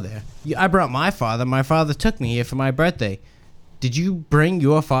why you're there. I brought my father. My father took me here for my birthday. Did you bring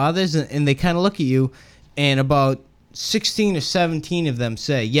your fathers? And they kind of look at you, and about 16 or 17 of them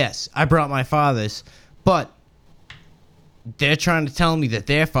say, yes, I brought my fathers. But they're trying to tell me that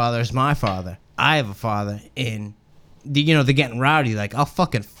their father is my father. I have a father, and they're getting rowdy. Like, I'll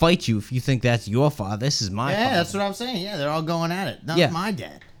fucking fight you if you think that's your father. This is my father. Yeah, that's what I'm saying. Yeah, they're all going at it. That's Yeah. my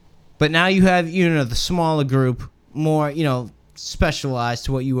dad. But now you have, the smaller group, more, specialized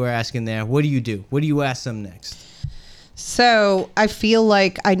to what you were asking there. What do you do? What do you ask them next? So I feel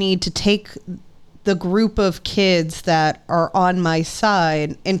like I need to take the group of kids that are on my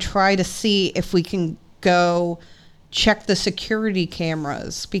side and try to see if we can go check the security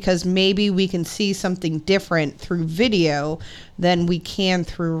cameras, because maybe we can see something different through video than we can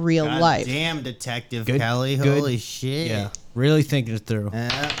through real God life. damn, Detective Good- Kelly. good. Holy shit. Yeah, really thinking it through.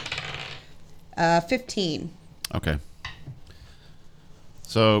 15. Okay.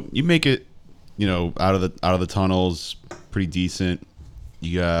 So you make it, out of the tunnels, pretty decent.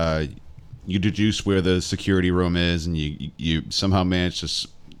 You deduce where the security room is, and you somehow manage to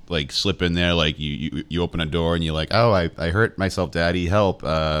like slip in there. Like you open a door and you're like, oh, I hurt myself, Daddy, help!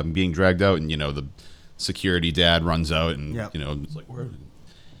 I'm being dragged out, and the security dad runs out, and Yep. it's like, where?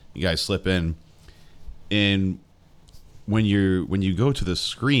 You guys slip in, and when you go to the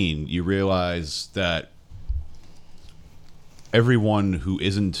screen, you realize that everyone who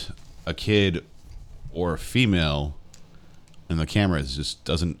isn't a kid or a female in the cameras just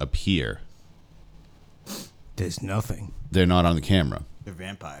doesn't appear. There's nothing. They're not on the camera. They're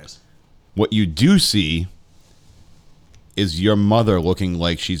vampires. What you do see is your mother looking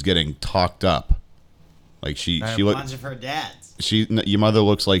like she's getting talked up. Like she A look bunch of her dads. your mother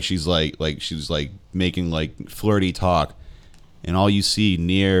looks like she's like she's like making like flirty talk, and all you see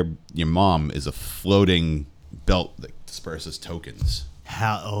near your mom is a floating belt that disperses tokens.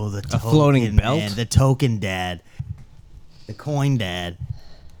 The floating token, belt? man, the token dad. The coin dad.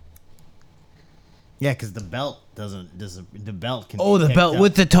 Yeah, because the belt doesn't. The belt can. Oh, be the picked belt up.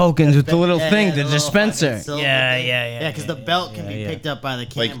 with the tokens, with the little Yeah, thing, yeah, the little dispenser. fucking silver Yeah, thing. yeah, yeah. Yeah, because the belt can be yeah. picked up by the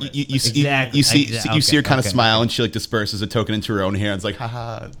Like camera. you see, Exactly, you see, exactly. you see her kind of Okay, smile, and she like disperses a token into her own hands, like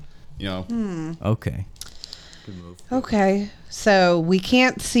haha, you know. Okay. Okay. So we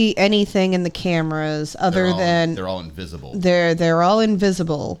can't see anything in the cameras other than they're all invisible, they're all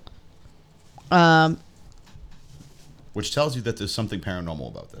invisible. which tells you that there's something paranormal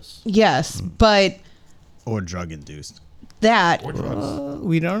about this. Yes, but or drug induced. that Or drugs.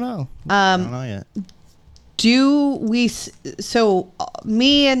 We don't know. I don't know yet. do we so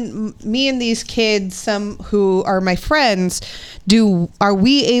me and these kids, some who are my friends, are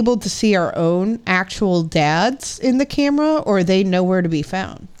we able to see our own actual dads in the camera, or are they nowhere to be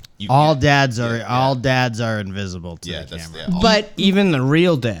found? All dads are yeah. all dads are invisible to Yeah, the that's camera. yeah, all- But Even the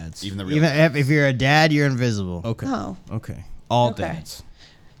real dads. even the real. Even if you're a dad, you're invisible. Okay. Oh. Okay. All Okay. dads.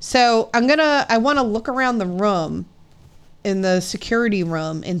 so I want to look around the room, in the security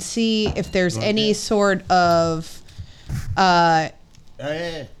room, and see if there's any sort of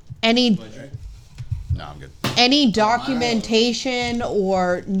any No, I'm good. any documentation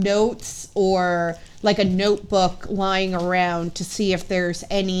or notes or like a notebook lying around to see if there's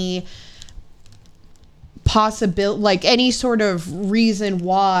any possibility, like any sort of reason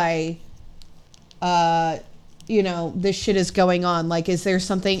why this shit is going on. Like, is there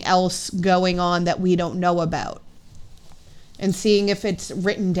something else going on that we don't know about? And seeing if it's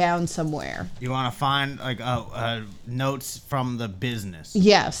written down somewhere. You want to find like notes from the business.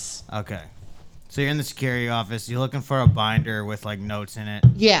 Yes. Okay. So you're in the security office. You're looking for a binder with like notes in it.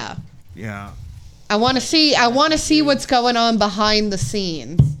 Yeah. Yeah. I want to see what's going on behind the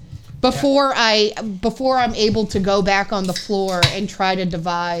scenes before I'm able to go back on the floor and try to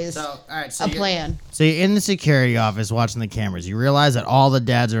devise So all right. So a you're- plan. So you're in the security office watching the cameras. You realize that all the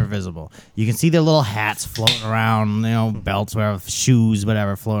dads are invisible. You can see their little hats floating around, belts, whatever, shoes,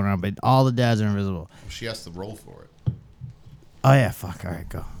 whatever, floating around. But all the dads are invisible. She has to roll for it. Oh yeah, fuck. All right,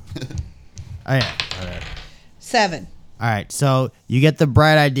 go. Oh yeah. All right. 7. All right, so you get the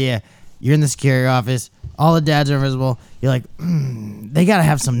bright idea. You're in the security office. All the dads are invisible. You're like, they got to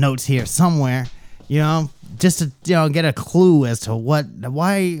have some notes here somewhere, just to get a clue as to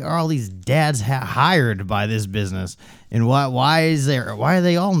why are all these dads hired by this business, and why are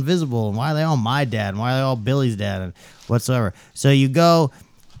they all invisible, and why are they all my dad, and why are they all Billy's dad, and whatsoever. So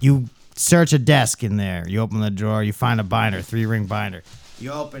you search a desk in there. You open the drawer. You find a binder, 3-ring binder.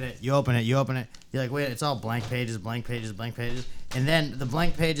 You open it. You're like, wait, it's all blank pages. And then the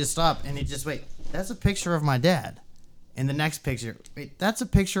blank pages stop, and you just wait. That's a picture of my dad. And the next picture, wait, that's a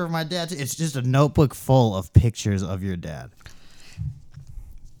picture of my dad. It's just a notebook full of pictures of your dad.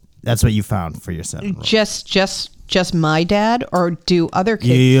 That's what you found for your 7. roll. Just my dad, or do other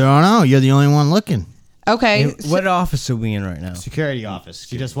kids? You don't know. You're the only one looking. Okay. What office are we in right now? Security office.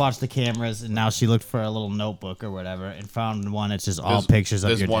 She just watched the cameras, and now she looked for a little notebook or whatever, and found one that's just all pictures of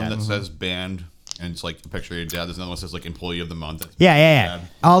There's your one dad. that says band, and it's like a picture of your dad. There's another one that says like employee of the month. Yeah. Dad.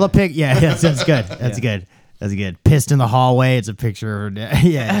 All the pic. Yeah, that's good. That's good. That's good. Pissed in the hallway. It's a picture of her dad.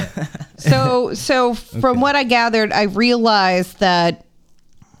 Yeah. So from what I gathered, I realized that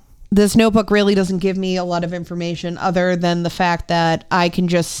this notebook really doesn't give me a lot of information other than the fact that I can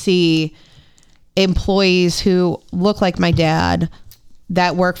just see employees who look like my dad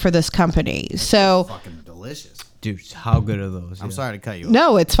that work for this company. So Fucking delicious. Dude, how good are those? I'm Yeah. sorry to cut you off.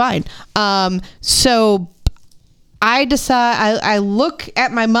 no, it's fine. So I decide I look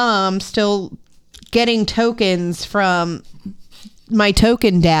at my mom still getting tokens from my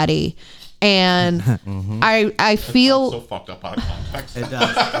token daddy, and I feel So fucked up out of context. It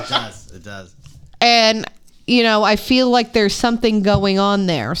does. It does. and I feel like there's something going on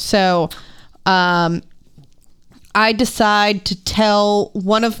there. So I decide to tell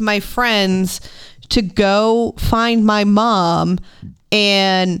one of my friends to go find my mom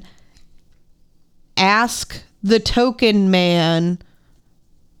and ask the token man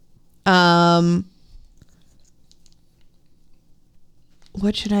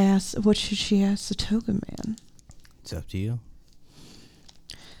what should I ask? What should she ask the token man? It's up to you.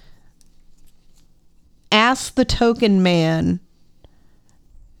 Ask the token man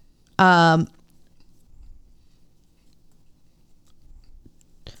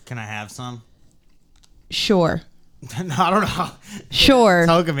Can I have some? sure. No, I don't know. Sure.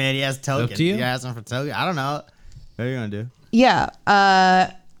 Token man, he has tokens. to you. You ask him for token. I don't know. What are you gonna do? Yeah.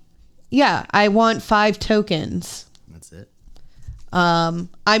 Yeah, I want 5 tokens. That's it. I'm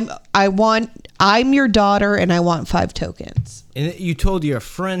your daughter and I want 5 tokens. And you told your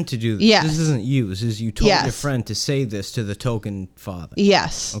friend to do this. Yes. This isn't you. This is you told your Yes. friend to say this to the token father.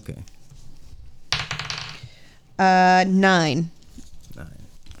 Yes. Okay. 9.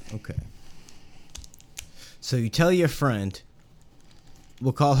 Okay. So you tell your friend,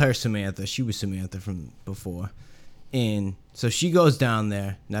 we'll call her Samantha. She was Samantha from before. And so she goes down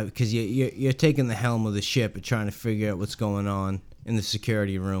there now because you're taking the helm of the ship and trying to figure out what's going on in the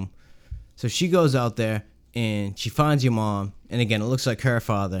security room. So she goes out there and she finds your mom. And again, it looks like her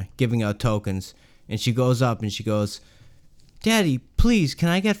father giving out tokens. And she goes up and she goes, "Daddy, please, can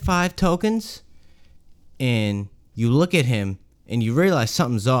I get 5 tokens?" And you look at him and you realize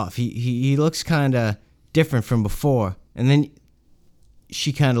something's off. He looks kind of different from before. And then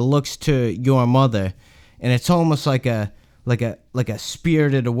she kind of looks to your mother, and it's almost like a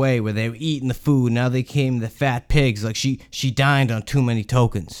Spirited Away where they were eating the food. Now they came the fat pigs. Like she dined on too many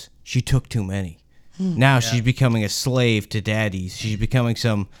tokens. She took too many. Now she's becoming a slave to daddies. She's becoming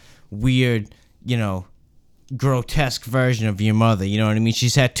some weird, grotesque version of your mother. You know what I mean?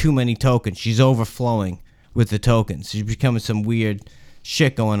 She's had too many tokens. She's overflowing with the tokens. She's becoming some weird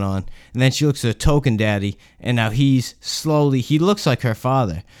shit going on. And then she looks at the token daddy, and now he looks like her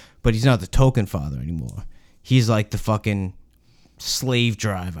father, but he's not the token father anymore. He's like the fucking slave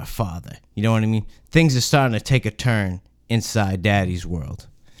driver father. You know what I mean? Things are starting to take a turn inside daddy's world.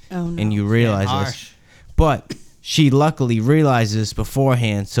 Oh no. And you realize this. harsh. But she luckily realizes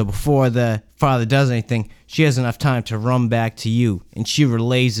beforehand, so before the father does anything, she has enough time to run back to you, and she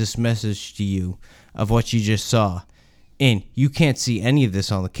relays this message to you of what you just saw. And you can't see any of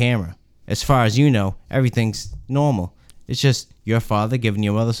this on the camera. As far as you know, everything's normal. It's just your father giving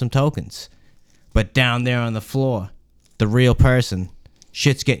your mother some tokens. But down there on the floor, the real person,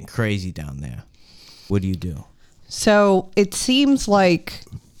 shit's getting crazy down there. What do you do? So it seems like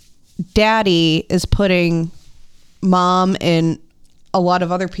daddy is putting mom and a lot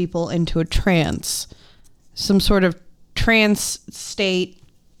of other people into a trance, some sort of trance state.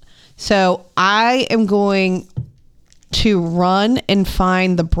 So I am going to run and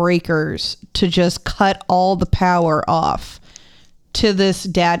find the breakers to just cut all the power off to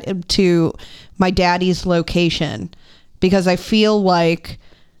to my daddy's location, because I feel like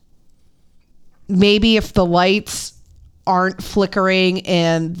maybe if the lights aren't flickering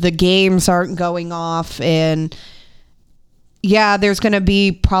and the games aren't going off, and there's going to be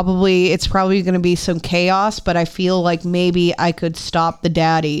it's probably going to be some chaos, but I feel like maybe I could stop the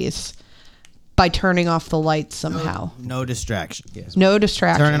daddies by turning off the lights somehow. No distraction. No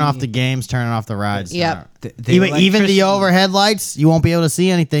distraction. Turning off the games, turning off the rides. Yep. Even the electricity- overhead lights, you won't be able to see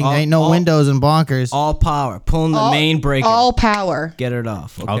anything. There ain't no all- windows and bonkers. All power. Pulling the main breaker. All power. Get it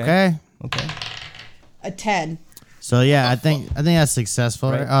off. Okay. Okay. A 10. So yeah, I think that's successful.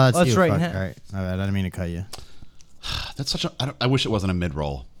 Right. Right? Oh, that's Let's you. right Fuck. now. All right. My bad. I didn't mean to cut you. That's such a. I wish it wasn't a mid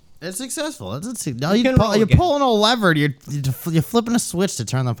roll. It's successful. No, You can roll you're again. pulling a lever. You're flipping a switch to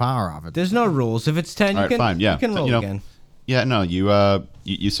turn the power off. There's no rules. If it's 10, All you right, can, fine. Yeah, you can So, roll again. Yeah, no,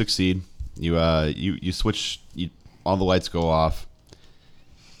 you succeed. You switch. All the lights go off,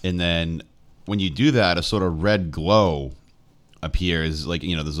 and then when you do that, a sort of red glow appears. Like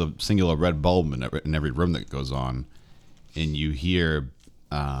there's a singular red bulb in every room that goes on, and you hear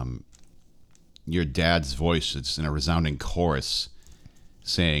your dad's voice. It's in a resounding chorus,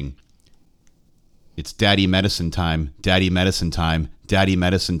 saying, "It's daddy medicine time, daddy medicine time, daddy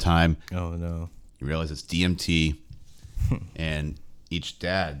medicine time." Oh, no. You realize it's DMT, and each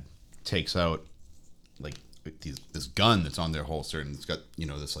dad takes out like this gun that's on their holster, and it's got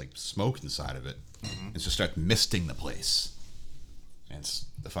this like smoke inside of it. It just starts misting the place, and it's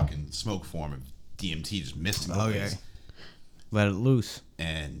the fucking smoke form of DMT just misting the place. Let it loose.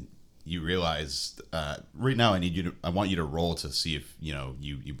 And you realize right now I want you to roll to see if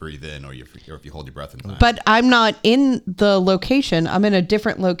you breathe in or if you hold your breath in time. But I'm not in the location. I'm in a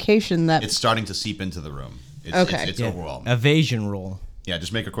different location that It's starting to seep into the room. It's, Okay. It's overwhelming. Evasion roll. Yeah,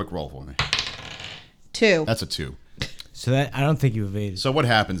 just make a quick roll for me. 2. That's a 2. So that I don't think you evaded. So what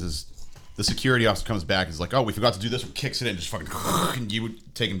happens is the security officer comes back and is like, "Oh, we forgot to do this." Kicks it in, just fucking, and you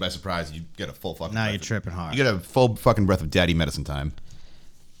would taken by surprise. And you get a full fucking. Now breath you're of- tripping hard. You get a full fucking breath of daddy medicine time.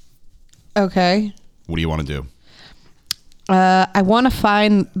 Okay. What do you want to do? I want to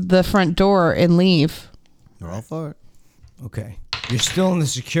find the front door and leave. Roll for it. Okay. You're still in the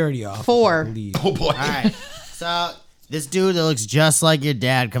security office. 4. I believe. Oh boy! All right. So this dude that looks just like your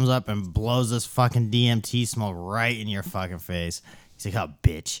dad comes up and blows this fucking DMT smoke right in your fucking face. He's like, "Oh,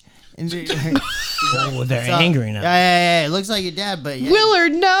 bitch." And Oh, they're angry now. Yeah. It looks like your dad, but yeah.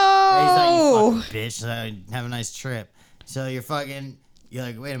 Willard, He's like, "You no. fucking bitch. Have a nice trip." So you're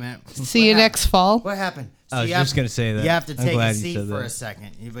like, wait a minute. See you What next fall. What happened? So I was you have just gonna say that. You have to I'm take a glad you seat said for that. a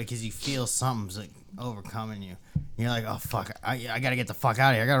second because you feel something's like overcoming you. You're like, oh fuck, I gotta get the fuck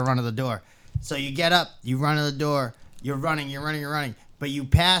out of here. I gotta run to the door. So you get up, you run to the door. You're running. But you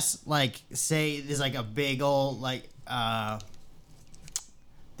pass like, say there's like a big old like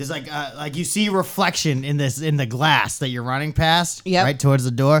there's like you see reflection in the glass that you're running past, Yep. right towards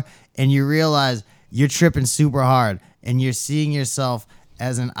the door, and you realize you're tripping super hard, and you're seeing yourself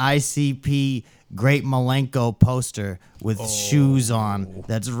as an ICP Great Malenko poster with shoes on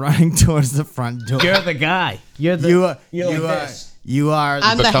that's running towards the front door. You're the guy. You're the. You are. you're You like are. this. You are.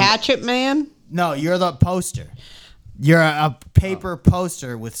 I'm the become- hatchet man. No, you're the poster. You're a paper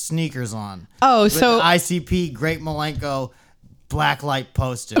poster with sneakers on. Oh, With so the ICP Great Malenko black light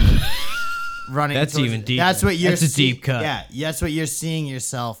poster running. That's towards even it. deeper. That's what you're. That's a deep cut. Yeah, that's what you're seeing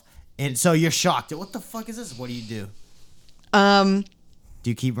yourself, and so you're shocked. What the fuck is this? What do you do? Do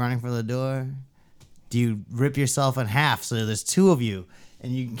you keep running for the door? Do you rip yourself in half so there's two of you,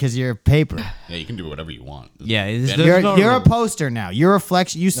 and you because you're paper? Yeah, you can do whatever you want. Yeah, Then- there's no You're a rule. poster now. Your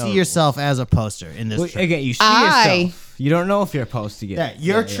reflection. You see yourself as a poster in this. Well, trip. again, you see I- yourself. You don't know if you're supposed to get. Yeah,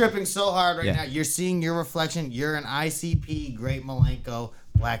 you're tripping so hard right Yeah. now. You're seeing your reflection. You're an ICP Great Malenko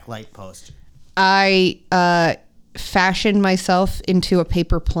black light poster. I fashioned myself into a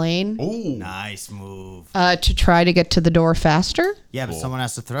paper plane Ooh. Nice move. to try to get to the door faster. Yeah, but someone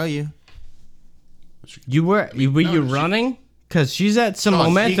has to throw you. Were you running? Because she's at some No,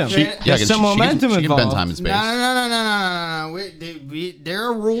 momentum. she- Yeah, There's some momentum she can bend involved. time and space. No. There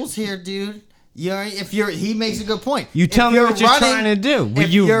are rules here, dude. He makes a good point. You tell If me you're what you're trying to do. Were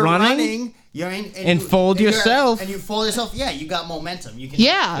if you you're running? and fold yourself? And you fold yourself. Yeah, you got momentum. You can.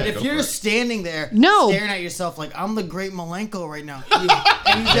 Yeah. But Yeah, if go you're for it. standing there, No. staring at yourself like I'm the Great Malenko right now,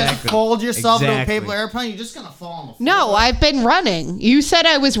 and you just fold yourself into a Exactly. paper airplane, you're just gonna fall on the floor. No, I've been running. You said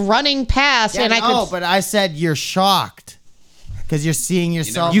I was running past, Yeah, and I no, could. but I said you're shocked because you're seeing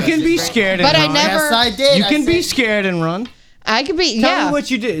yourself. You as can the be Great- scared and But I run. never- Yes, I did. You I can be said- scared and run. I could be. Tell yeah. me what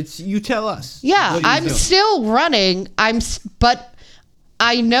you did. You tell us. Yeah, what you I'm doing. still running. But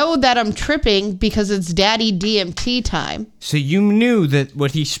I know that I'm tripping because it's Daddy DMT time. So you knew that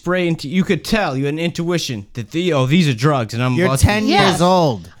what he sprayed into you could tell. You had an intuition that these are drugs, and I'm You're about 10 Yeah. years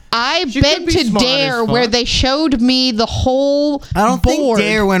old. I've She could been be to smart Dare as where fuck. they showed me the whole I don't board. think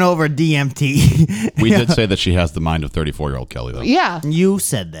Dare went over DMT. We did say that she has the mind of 34-year-old Kelly, though. Yeah, You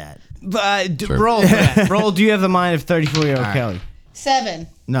said that. Sure. Roll for that. Roll. Do you have the mind of 34-year-old Kelly? 7.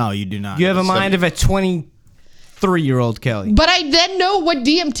 No, you do not. You have a mind of a 23-year-old Kelly. But I then know what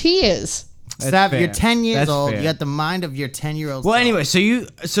DMT is. Stop, fair. you're 10 years That's old. fair. You got the mind of your 10-year-old. Well, self. anyway,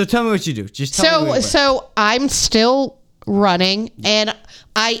 so tell me what you do. Just tell me. So I'm still running, and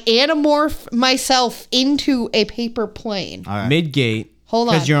I anamorph myself into a paper plane. All right. Mid-gate. Hold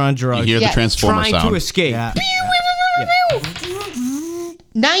on. Because you're on You drugs. hear Yeah, the transformer trying sound. to escape. Yeah.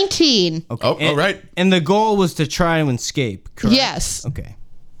 19. Oh, all right. And the goal was to try to escape. Correct? Yes. Okay.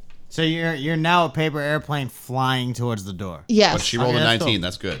 So you're now a paper airplane flying towards the door. Yes. But she rolled Okay, a that's 19. cool.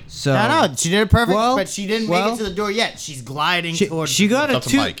 That's good. So No, she did it perfect, Well, but she didn't well, make it to the door yet. She's gliding towards. she the got door. a That's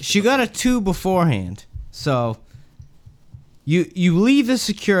a 2. mic. She got a 2 beforehand. So you leave the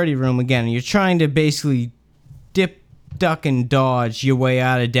security room again, and you're trying to basically dip, duck, and dodge your way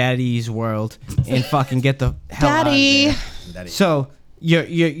out of Daddy's world and fucking get the hell Daddy. out of there. So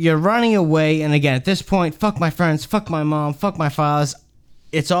you're running away, and again at this point, fuck my friends, fuck my mom, fuck my fathers.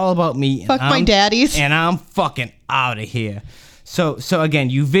 It's all about me. and Fuck my I'm- daddies. and I'm fucking out of here. So again,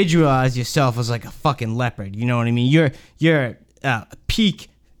 you visualize yourself as like a fucking leopard. You know what I mean? You're peak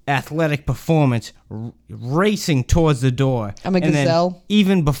athletic performance, racing towards the door. I'm a And then gazelle.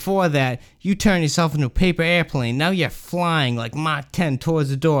 even before that, you turn yourself into a paper airplane. Now you're flying like Mach 10 towards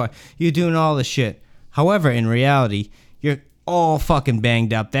the door. You're doing all the shit. However, in reality, you're all fucking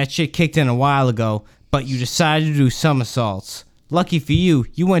banged up. That shit kicked in a while ago, but you decided to do somersaults. Lucky for you,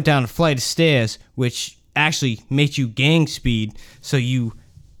 you went down a flight of stairs, which actually makes you gang speed, so you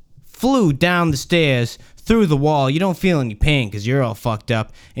flew down the stairs through the wall. You don't feel any pain because you're all fucked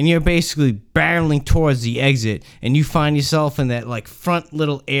up, and you're basically barreling towards the exit, and you find yourself in that like front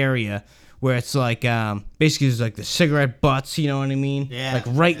little area where it's like basically there's like the cigarette butts, you know what I mean? Yeah. Like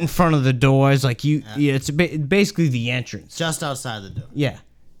right in front of the doors, like yeah, it's basically the entrance. just outside the door. Yeah.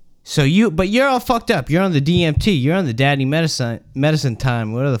 So but you're all fucked up. You're on the DMT. You're on the daddy medicine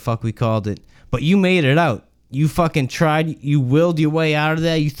time, whatever the fuck we called it. But you made it out. You fucking tried. You willed your way out of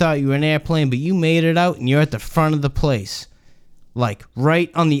there. You thought you were an airplane, but you made it out, and you're at the front of the place. Like, right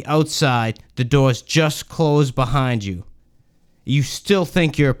on the outside, the door's just closed behind you. You still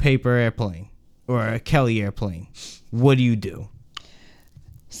think you're a paper airplane. or a Kelly airplane, what do you do?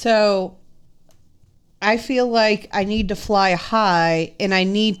 So I feel like I need to fly high and I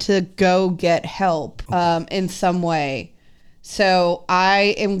need to go get help in some way. So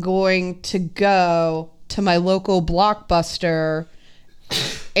I am going to go to my local Blockbuster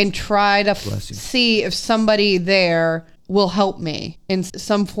and try to see if somebody there will help me in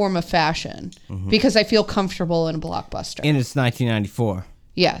some form of fashion because I feel comfortable in a Blockbuster. And it's 1994.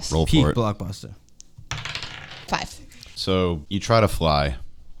 Yes. Roll Peak for it. Blockbuster. 5. So you try to fly.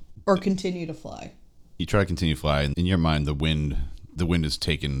 Or continue to fly. You try to continue to fly. In your mind, the wind is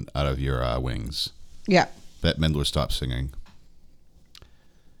taken out of your wings. Yeah. Bette Midler stops singing.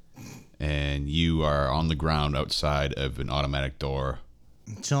 And you are on the ground outside of an automatic door.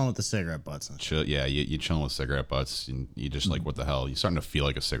 Chilling with the cigarette butts. And shit. You're chilling with cigarette butts, and you just like, what the hell? You're starting to feel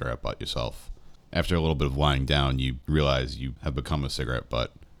like a cigarette butt yourself. After a little bit of lying down, you realize you have become a cigarette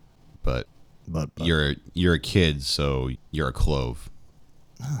butt. But you're a kid, so you're a clove.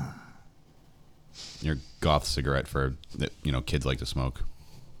 You're a goth cigarette for kids like to smoke.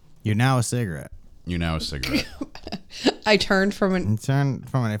 You're now a cigarette. You're now a cigarette. I turned from an You turn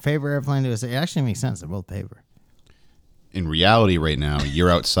from a paper airplane to a cigarette. It actually makes sense. They're both paper. In reality, right now, you're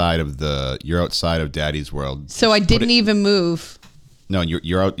outside of Daddy's world. So I didn't even move. No,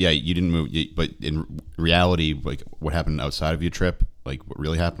 you're out. Yeah, you didn't move. But in reality, like what happened outside of your trip, like what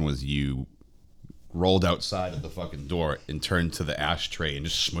really happened was you rolled outside of the fucking door and turned to the ashtray and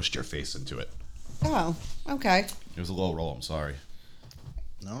just smushed your face into it. Oh, okay. It was a low roll. I'm sorry.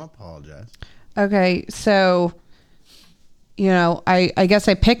 Don't apologize. Okay, so, I guess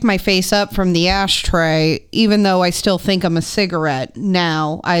I picked my face up from the ashtray, even though I still think I'm a cigarette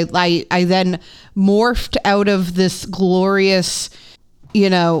now. I then morphed out of this glorious,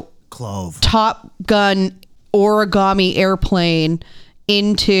 Clove. Top Gun origami airplane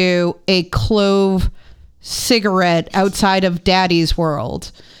into a clove cigarette outside of Daddy's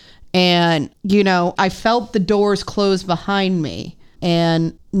world. And, I felt the doors close behind me.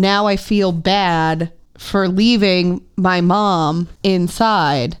 And now I feel bad for leaving my mom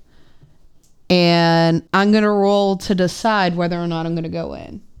inside. And I'm going to roll to decide whether or not I'm going to go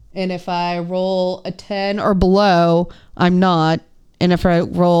in. And if I roll a 10 or below, I'm not. And if I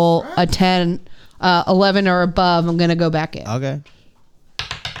roll a 10, 11 or above, I'm going to go back in. Okay.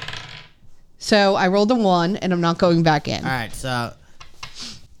 So I rolled a 1 and I'm not going back in. All right, so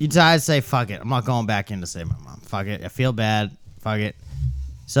you decide to say, fuck it. I'm not going back in to save my mom. Fuck it. I feel bad. Fuck it.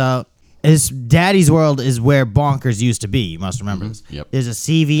 So, Daddy's World is where Bonkers used to be. You must remember this. Yep. There's a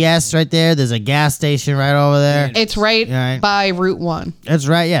CVS right there. There's a gas station right over there. It's right Right. by Route 1. That's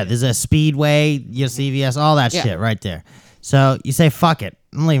right, yeah. There's a Speedway, CVS, all that Yeah. shit right there. So, you say, fuck it.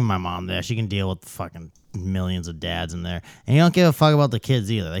 I'm leaving my mom there. She can deal with the fucking millions of dads in there. And you don't give a fuck about the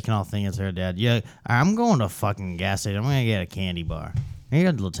kids either. They can all think it's her dad. Yeah, I'm going to a fucking gas station. I'm going to get a candy bar. You're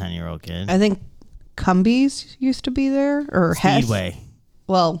a little 10-year-old kid. I think Cumbies used to be there. Or Hess. Speedway.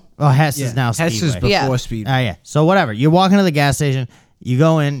 Well, Oh, Hess is now Speedway. Hess is before Yeah. Speed. Yeah. So whatever. You're walking to the gas station. You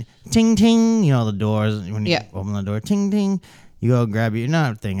go in. Ting ting. The doors. When you Yeah. open the door. Ting ting. You go grab your.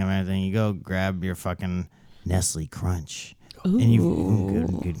 Not thinking of anything. You go grab your fucking Nestle Crunch. And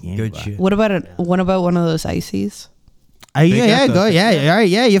you good candy Good bar. shit. what about one of those ices? Yeah, got go. those. Yeah. All right.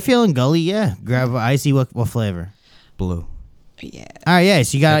 Yeah. You're feeling gully. Yeah. Grab an icy. What flavor? Blue. Yeah. All right. Yeah.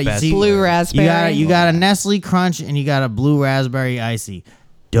 So you got The best. Blue You raspberry. got a Nestle Crunch and you got a blue raspberry icy.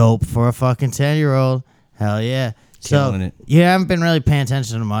 Dope for a fucking 10-year-old. Hell yeah. Killing So it. you haven't been really paying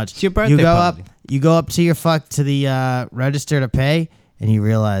attention to much. It's your birthday You go party. up. You go up to the register to pay, and you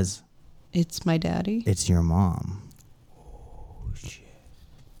realize It's my daddy. it's your mom. Oh shit.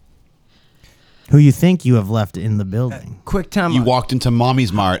 Who you think you have left in the building? Quick time. You walked into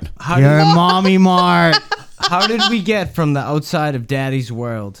Mommy's Mart. Your mommy Mart. How did we get from the outside of Daddy's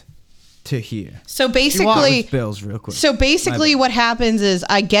world to here? So Walk basically, with Bills real quick. So basically, what happens is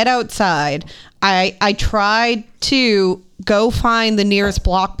I get outside. I try to go find the nearest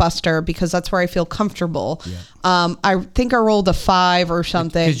Blockbuster because that's where I feel comfortable. I think I rolled a 5 or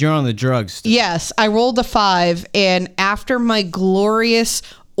something. Because you're on the drugs. Still. Yes, I rolled a 5, and after my glorious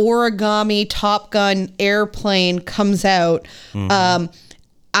origami Top Gun airplane comes out,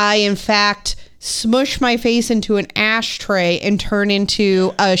 I in fact smush my face into an ashtray and turn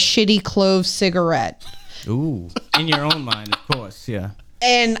into a shitty clove cigarette. Ooh. In your own mind, of course. Yeah.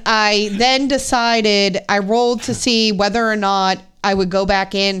 And I then decided, I rolled to see whether or not I would go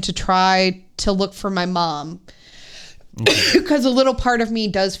back in to try to look for my mom. Because a little part of me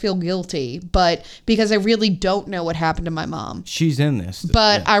does feel guilty, but because I really don't know what happened to my mom. She's in this.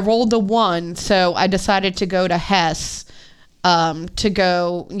 But I rolled a 1, so I decided to go to Hess to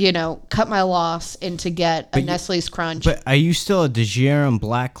go, cut my loss and to get a Nestle's Crunch. But are you still a DeGiron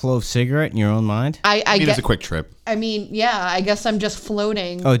black clove cigarette in your own mind? I mean, it's a quick trip. I mean, yeah, I guess I'm just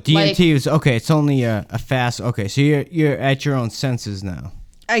floating. Oh, DMT is okay. It's only a fast. Okay, so you're at your own senses now.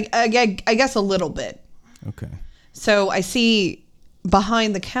 I guess a little bit. Okay. So I see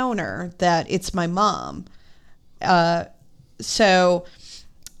behind the counter that it's my mom. So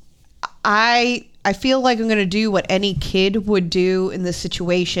I feel like I'm going to do what any kid would do in this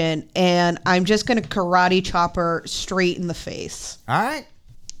situation, and I'm just going to karate chop her straight in the face. All right.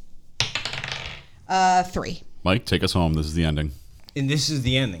 3. Mike, take us home. This is the ending. And this is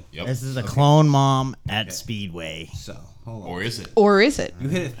the ending. Yep. This is a clone mom at Speedway. So hold on. Or is it? Or is it? You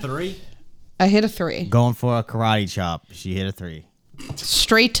hit a 3. I hit a 3. Going for a karate chop. She hit a 3.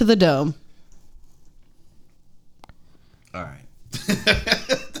 Straight to the dome. All right.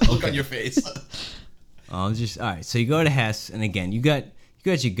 Look on your face. All right. So you go to Hess, and again, you got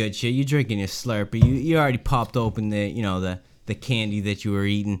your good shit. You're drinking your Slurpee. You already popped open the candy that you were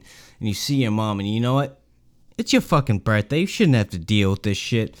eating, and you see your mom, and you know what? It's your fucking birthday. You shouldn't have to deal with this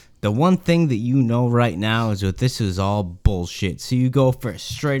shit. The one thing that you know right now is that this is all bullshit. So you go for a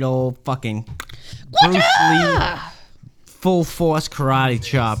straight old fucking Bruce Lee full force karate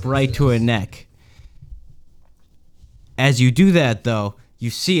chop right to her neck. As you do that, though, you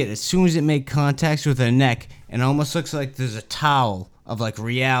see it as soon as it made contact with her neck, and it almost looks like there's a towel of like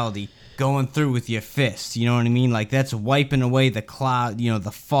reality going through with your fist. You know what I mean? Like that's wiping away the cloud,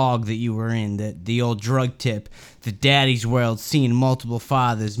 the fog that you were in, the old drug tip, the daddy's world, seeing multiple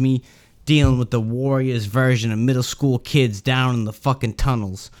fathers, me dealing with the Warriors version of middle school kids down in the fucking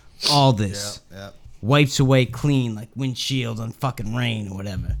tunnels. All this wipes away clean like windshield on fucking rain or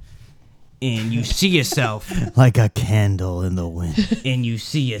whatever. And you see yourself Like a candle in the wind. and you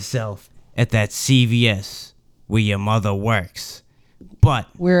see yourself at that CVS where your mother works. But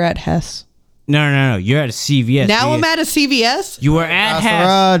We're at Hess. no, you're at a CVS. Now I'm at a CVS? You were at Across the Hess,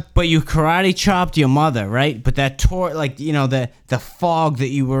 road. but you karate chopped your mother, right? But that tore, like, the fog that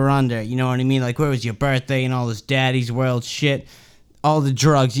you were under, you know what I mean? Like, where was your birthday and all this daddy's world shit? All the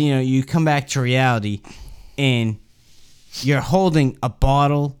drugs, you come back to reality, and you're holding a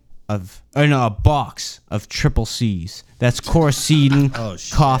box of Triple C's. That's Coricidin, Oh,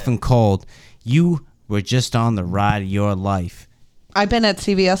 shit. cough and cold. You were just on the ride of your life. I've been at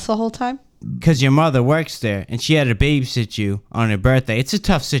CVS the whole time? Because your mother works there, and she had to babysit you on her birthday. It's a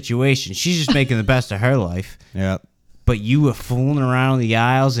tough situation. She's just making the best of her life. Yep. But you were fooling around the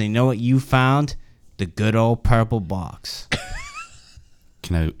aisles, and you know what you found? The good old purple box.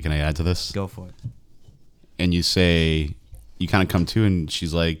 Can I add to this? Go for it. And you say, you kind of come to, and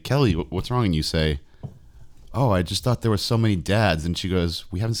she's like, Kelly, what's wrong? And you say, oh, I just thought there were so many dads. And she goes,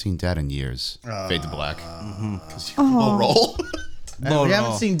 we haven't seen dad in years. Fade to black. We'll roll. Load We it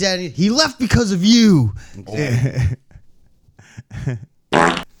haven't all. seen Daddy. He left because of you.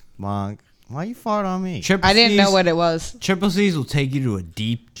 Monk. Why you fart on me? Triple I didn't C's, know what it was. Triple C's will take you to a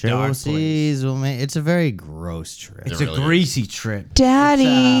deep, dark place. C's will make it's a very gross trip. It's It a really greasy trip.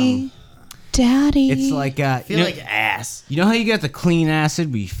 Daddy. Daddy. It's like I feel like ass. You know how you get the clean acid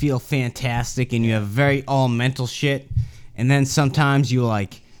where you feel fantastic and you have very all mental shit, and then sometimes you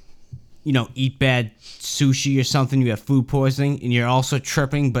eat bad sushi or something, you have food poisoning, and you're also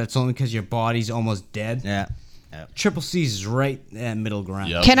tripping, but it's only because your body's almost dead. Yeah. Triple C's is right at middle ground.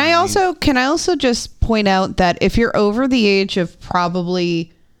 Yep. Can I also just point out that if you're over the age of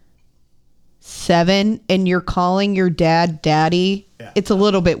probably 7 and you're calling your dad daddy, it's a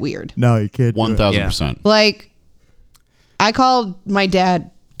little bit weird. No, you can't. 1,000%. Like, I called my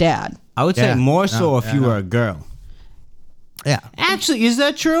dad dad. I would Yeah. say more so No, if yeah, you no. were a girl. Yeah. Actually, is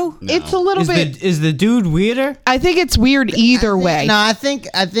that true? It's a little bit. Is the dude weirder? I think it's weird either way. No, I think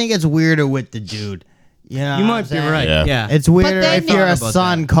it's weirder with the dude. You know, You what might I'm be saying? right. Yeah. Yeah. It's weirder then if you're a Thought about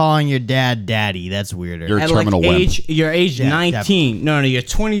son that. calling your dad daddy. That's weirder. You're a At terminal wimp. you're age Yeah, 19. No, you're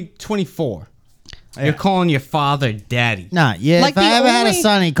 24. You're calling your father daddy. Nah, yeah. Like if I the ever had a only-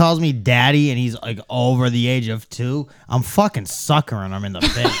 son, he calls me daddy, and he's like over the age of 2. I'm fucking suckering him in the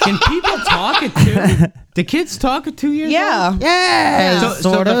face. Can people talk at 2? The kids talk at 2 years Yeah. old? Yeah, So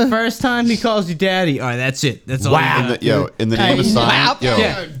sort the of. first time he calls you daddy, all right, that's it. That's all. Wow. you got. In the name of science,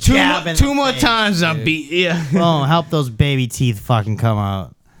 Yeah. Jab in Two the more face, times I'm beat. Yeah. Oh, help those baby teeth fucking come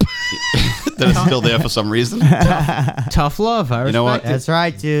out. that is still there for some reason. Tough love. I You know what? respect it. That's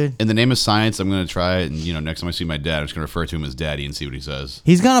right, dude. In the name of science, I'm going to try it. And, next time I see my dad, I'm just going to refer to him as daddy and see what he says.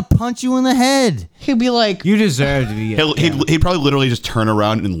 He's gonna punch you in the head. He'd be like, You deserve to be. He'd probably literally just turn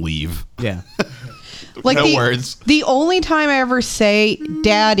around and leave. Yeah. Like No words. The only time I ever say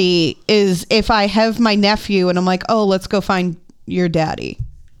daddy is if I have my nephew and I'm like, oh, let's go find your daddy.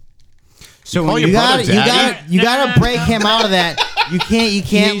 So Call when your You brother gotta, daddy? you gotta break him out of that. You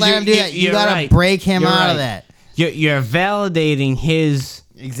can't let him do that. You You're gotta right. break him You're out right. of that. You're validating his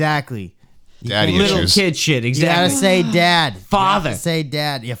Exactly. Daddy little issues. kid shit. You gotta Exactly. say dad. Father. You have to say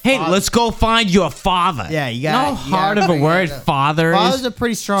dad. Yeah, Hey, father. let's go find your father. Yeah, you gotta- No you hard gotta of a bring word. that up. Father Father's is a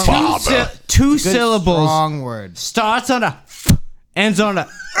pretty strong Father. two Good, syllables. Strong word. Starts on a ends on a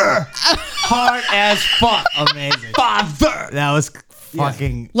hard as fuck. Amazing. Father. That was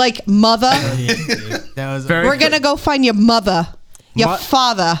fucking. Like mother. That was Very We're gonna go find your mother, your Mo-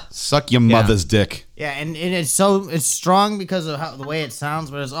 father. Suck your mother's dick. Yeah, and it's strong because of how the way it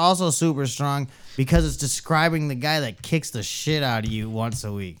sounds, but it's also super strong because it's describing the guy that kicks the shit out of you once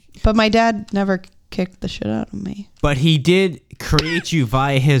a week. But my dad never kicked the shit out of me. But he did create you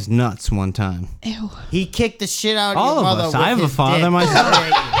via his nuts one time. Ew. He kicked the shit out of All your of mother us. with I have a his father dick. myself.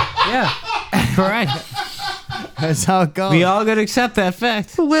 Yeah. Correct. That's how it goes. We all gotta accept that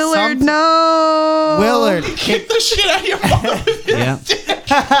fact. Willard, Some- no. Willard. Kick the shit out of your mother.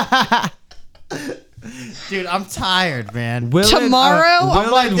 Yeah. Dude, I'm tired, man. Willard, Tomorrow?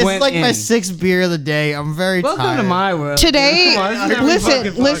 I'm like, this is went like my in. 6th beer of the day. I'm very Welcome tired. to my world. Today, Come on, this is gonna be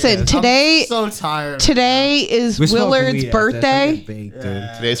a fucking listen. podcast. Today, so tired. today is We're smoking Willard's weed after this. I'm birthday. getting baked, dude.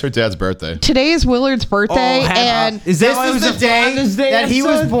 Today's her dad's birthday. Today is Willard's birthday, and is that This why it is was the a day Father's Day that he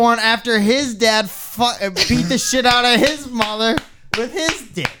was episode? born after his dad beat the shit out of his mother with his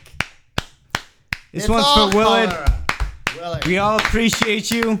dick. This It's one's all for Willard. Colorado. Willard. We all appreciate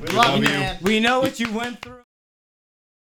you. We love you, man. We know what you went through.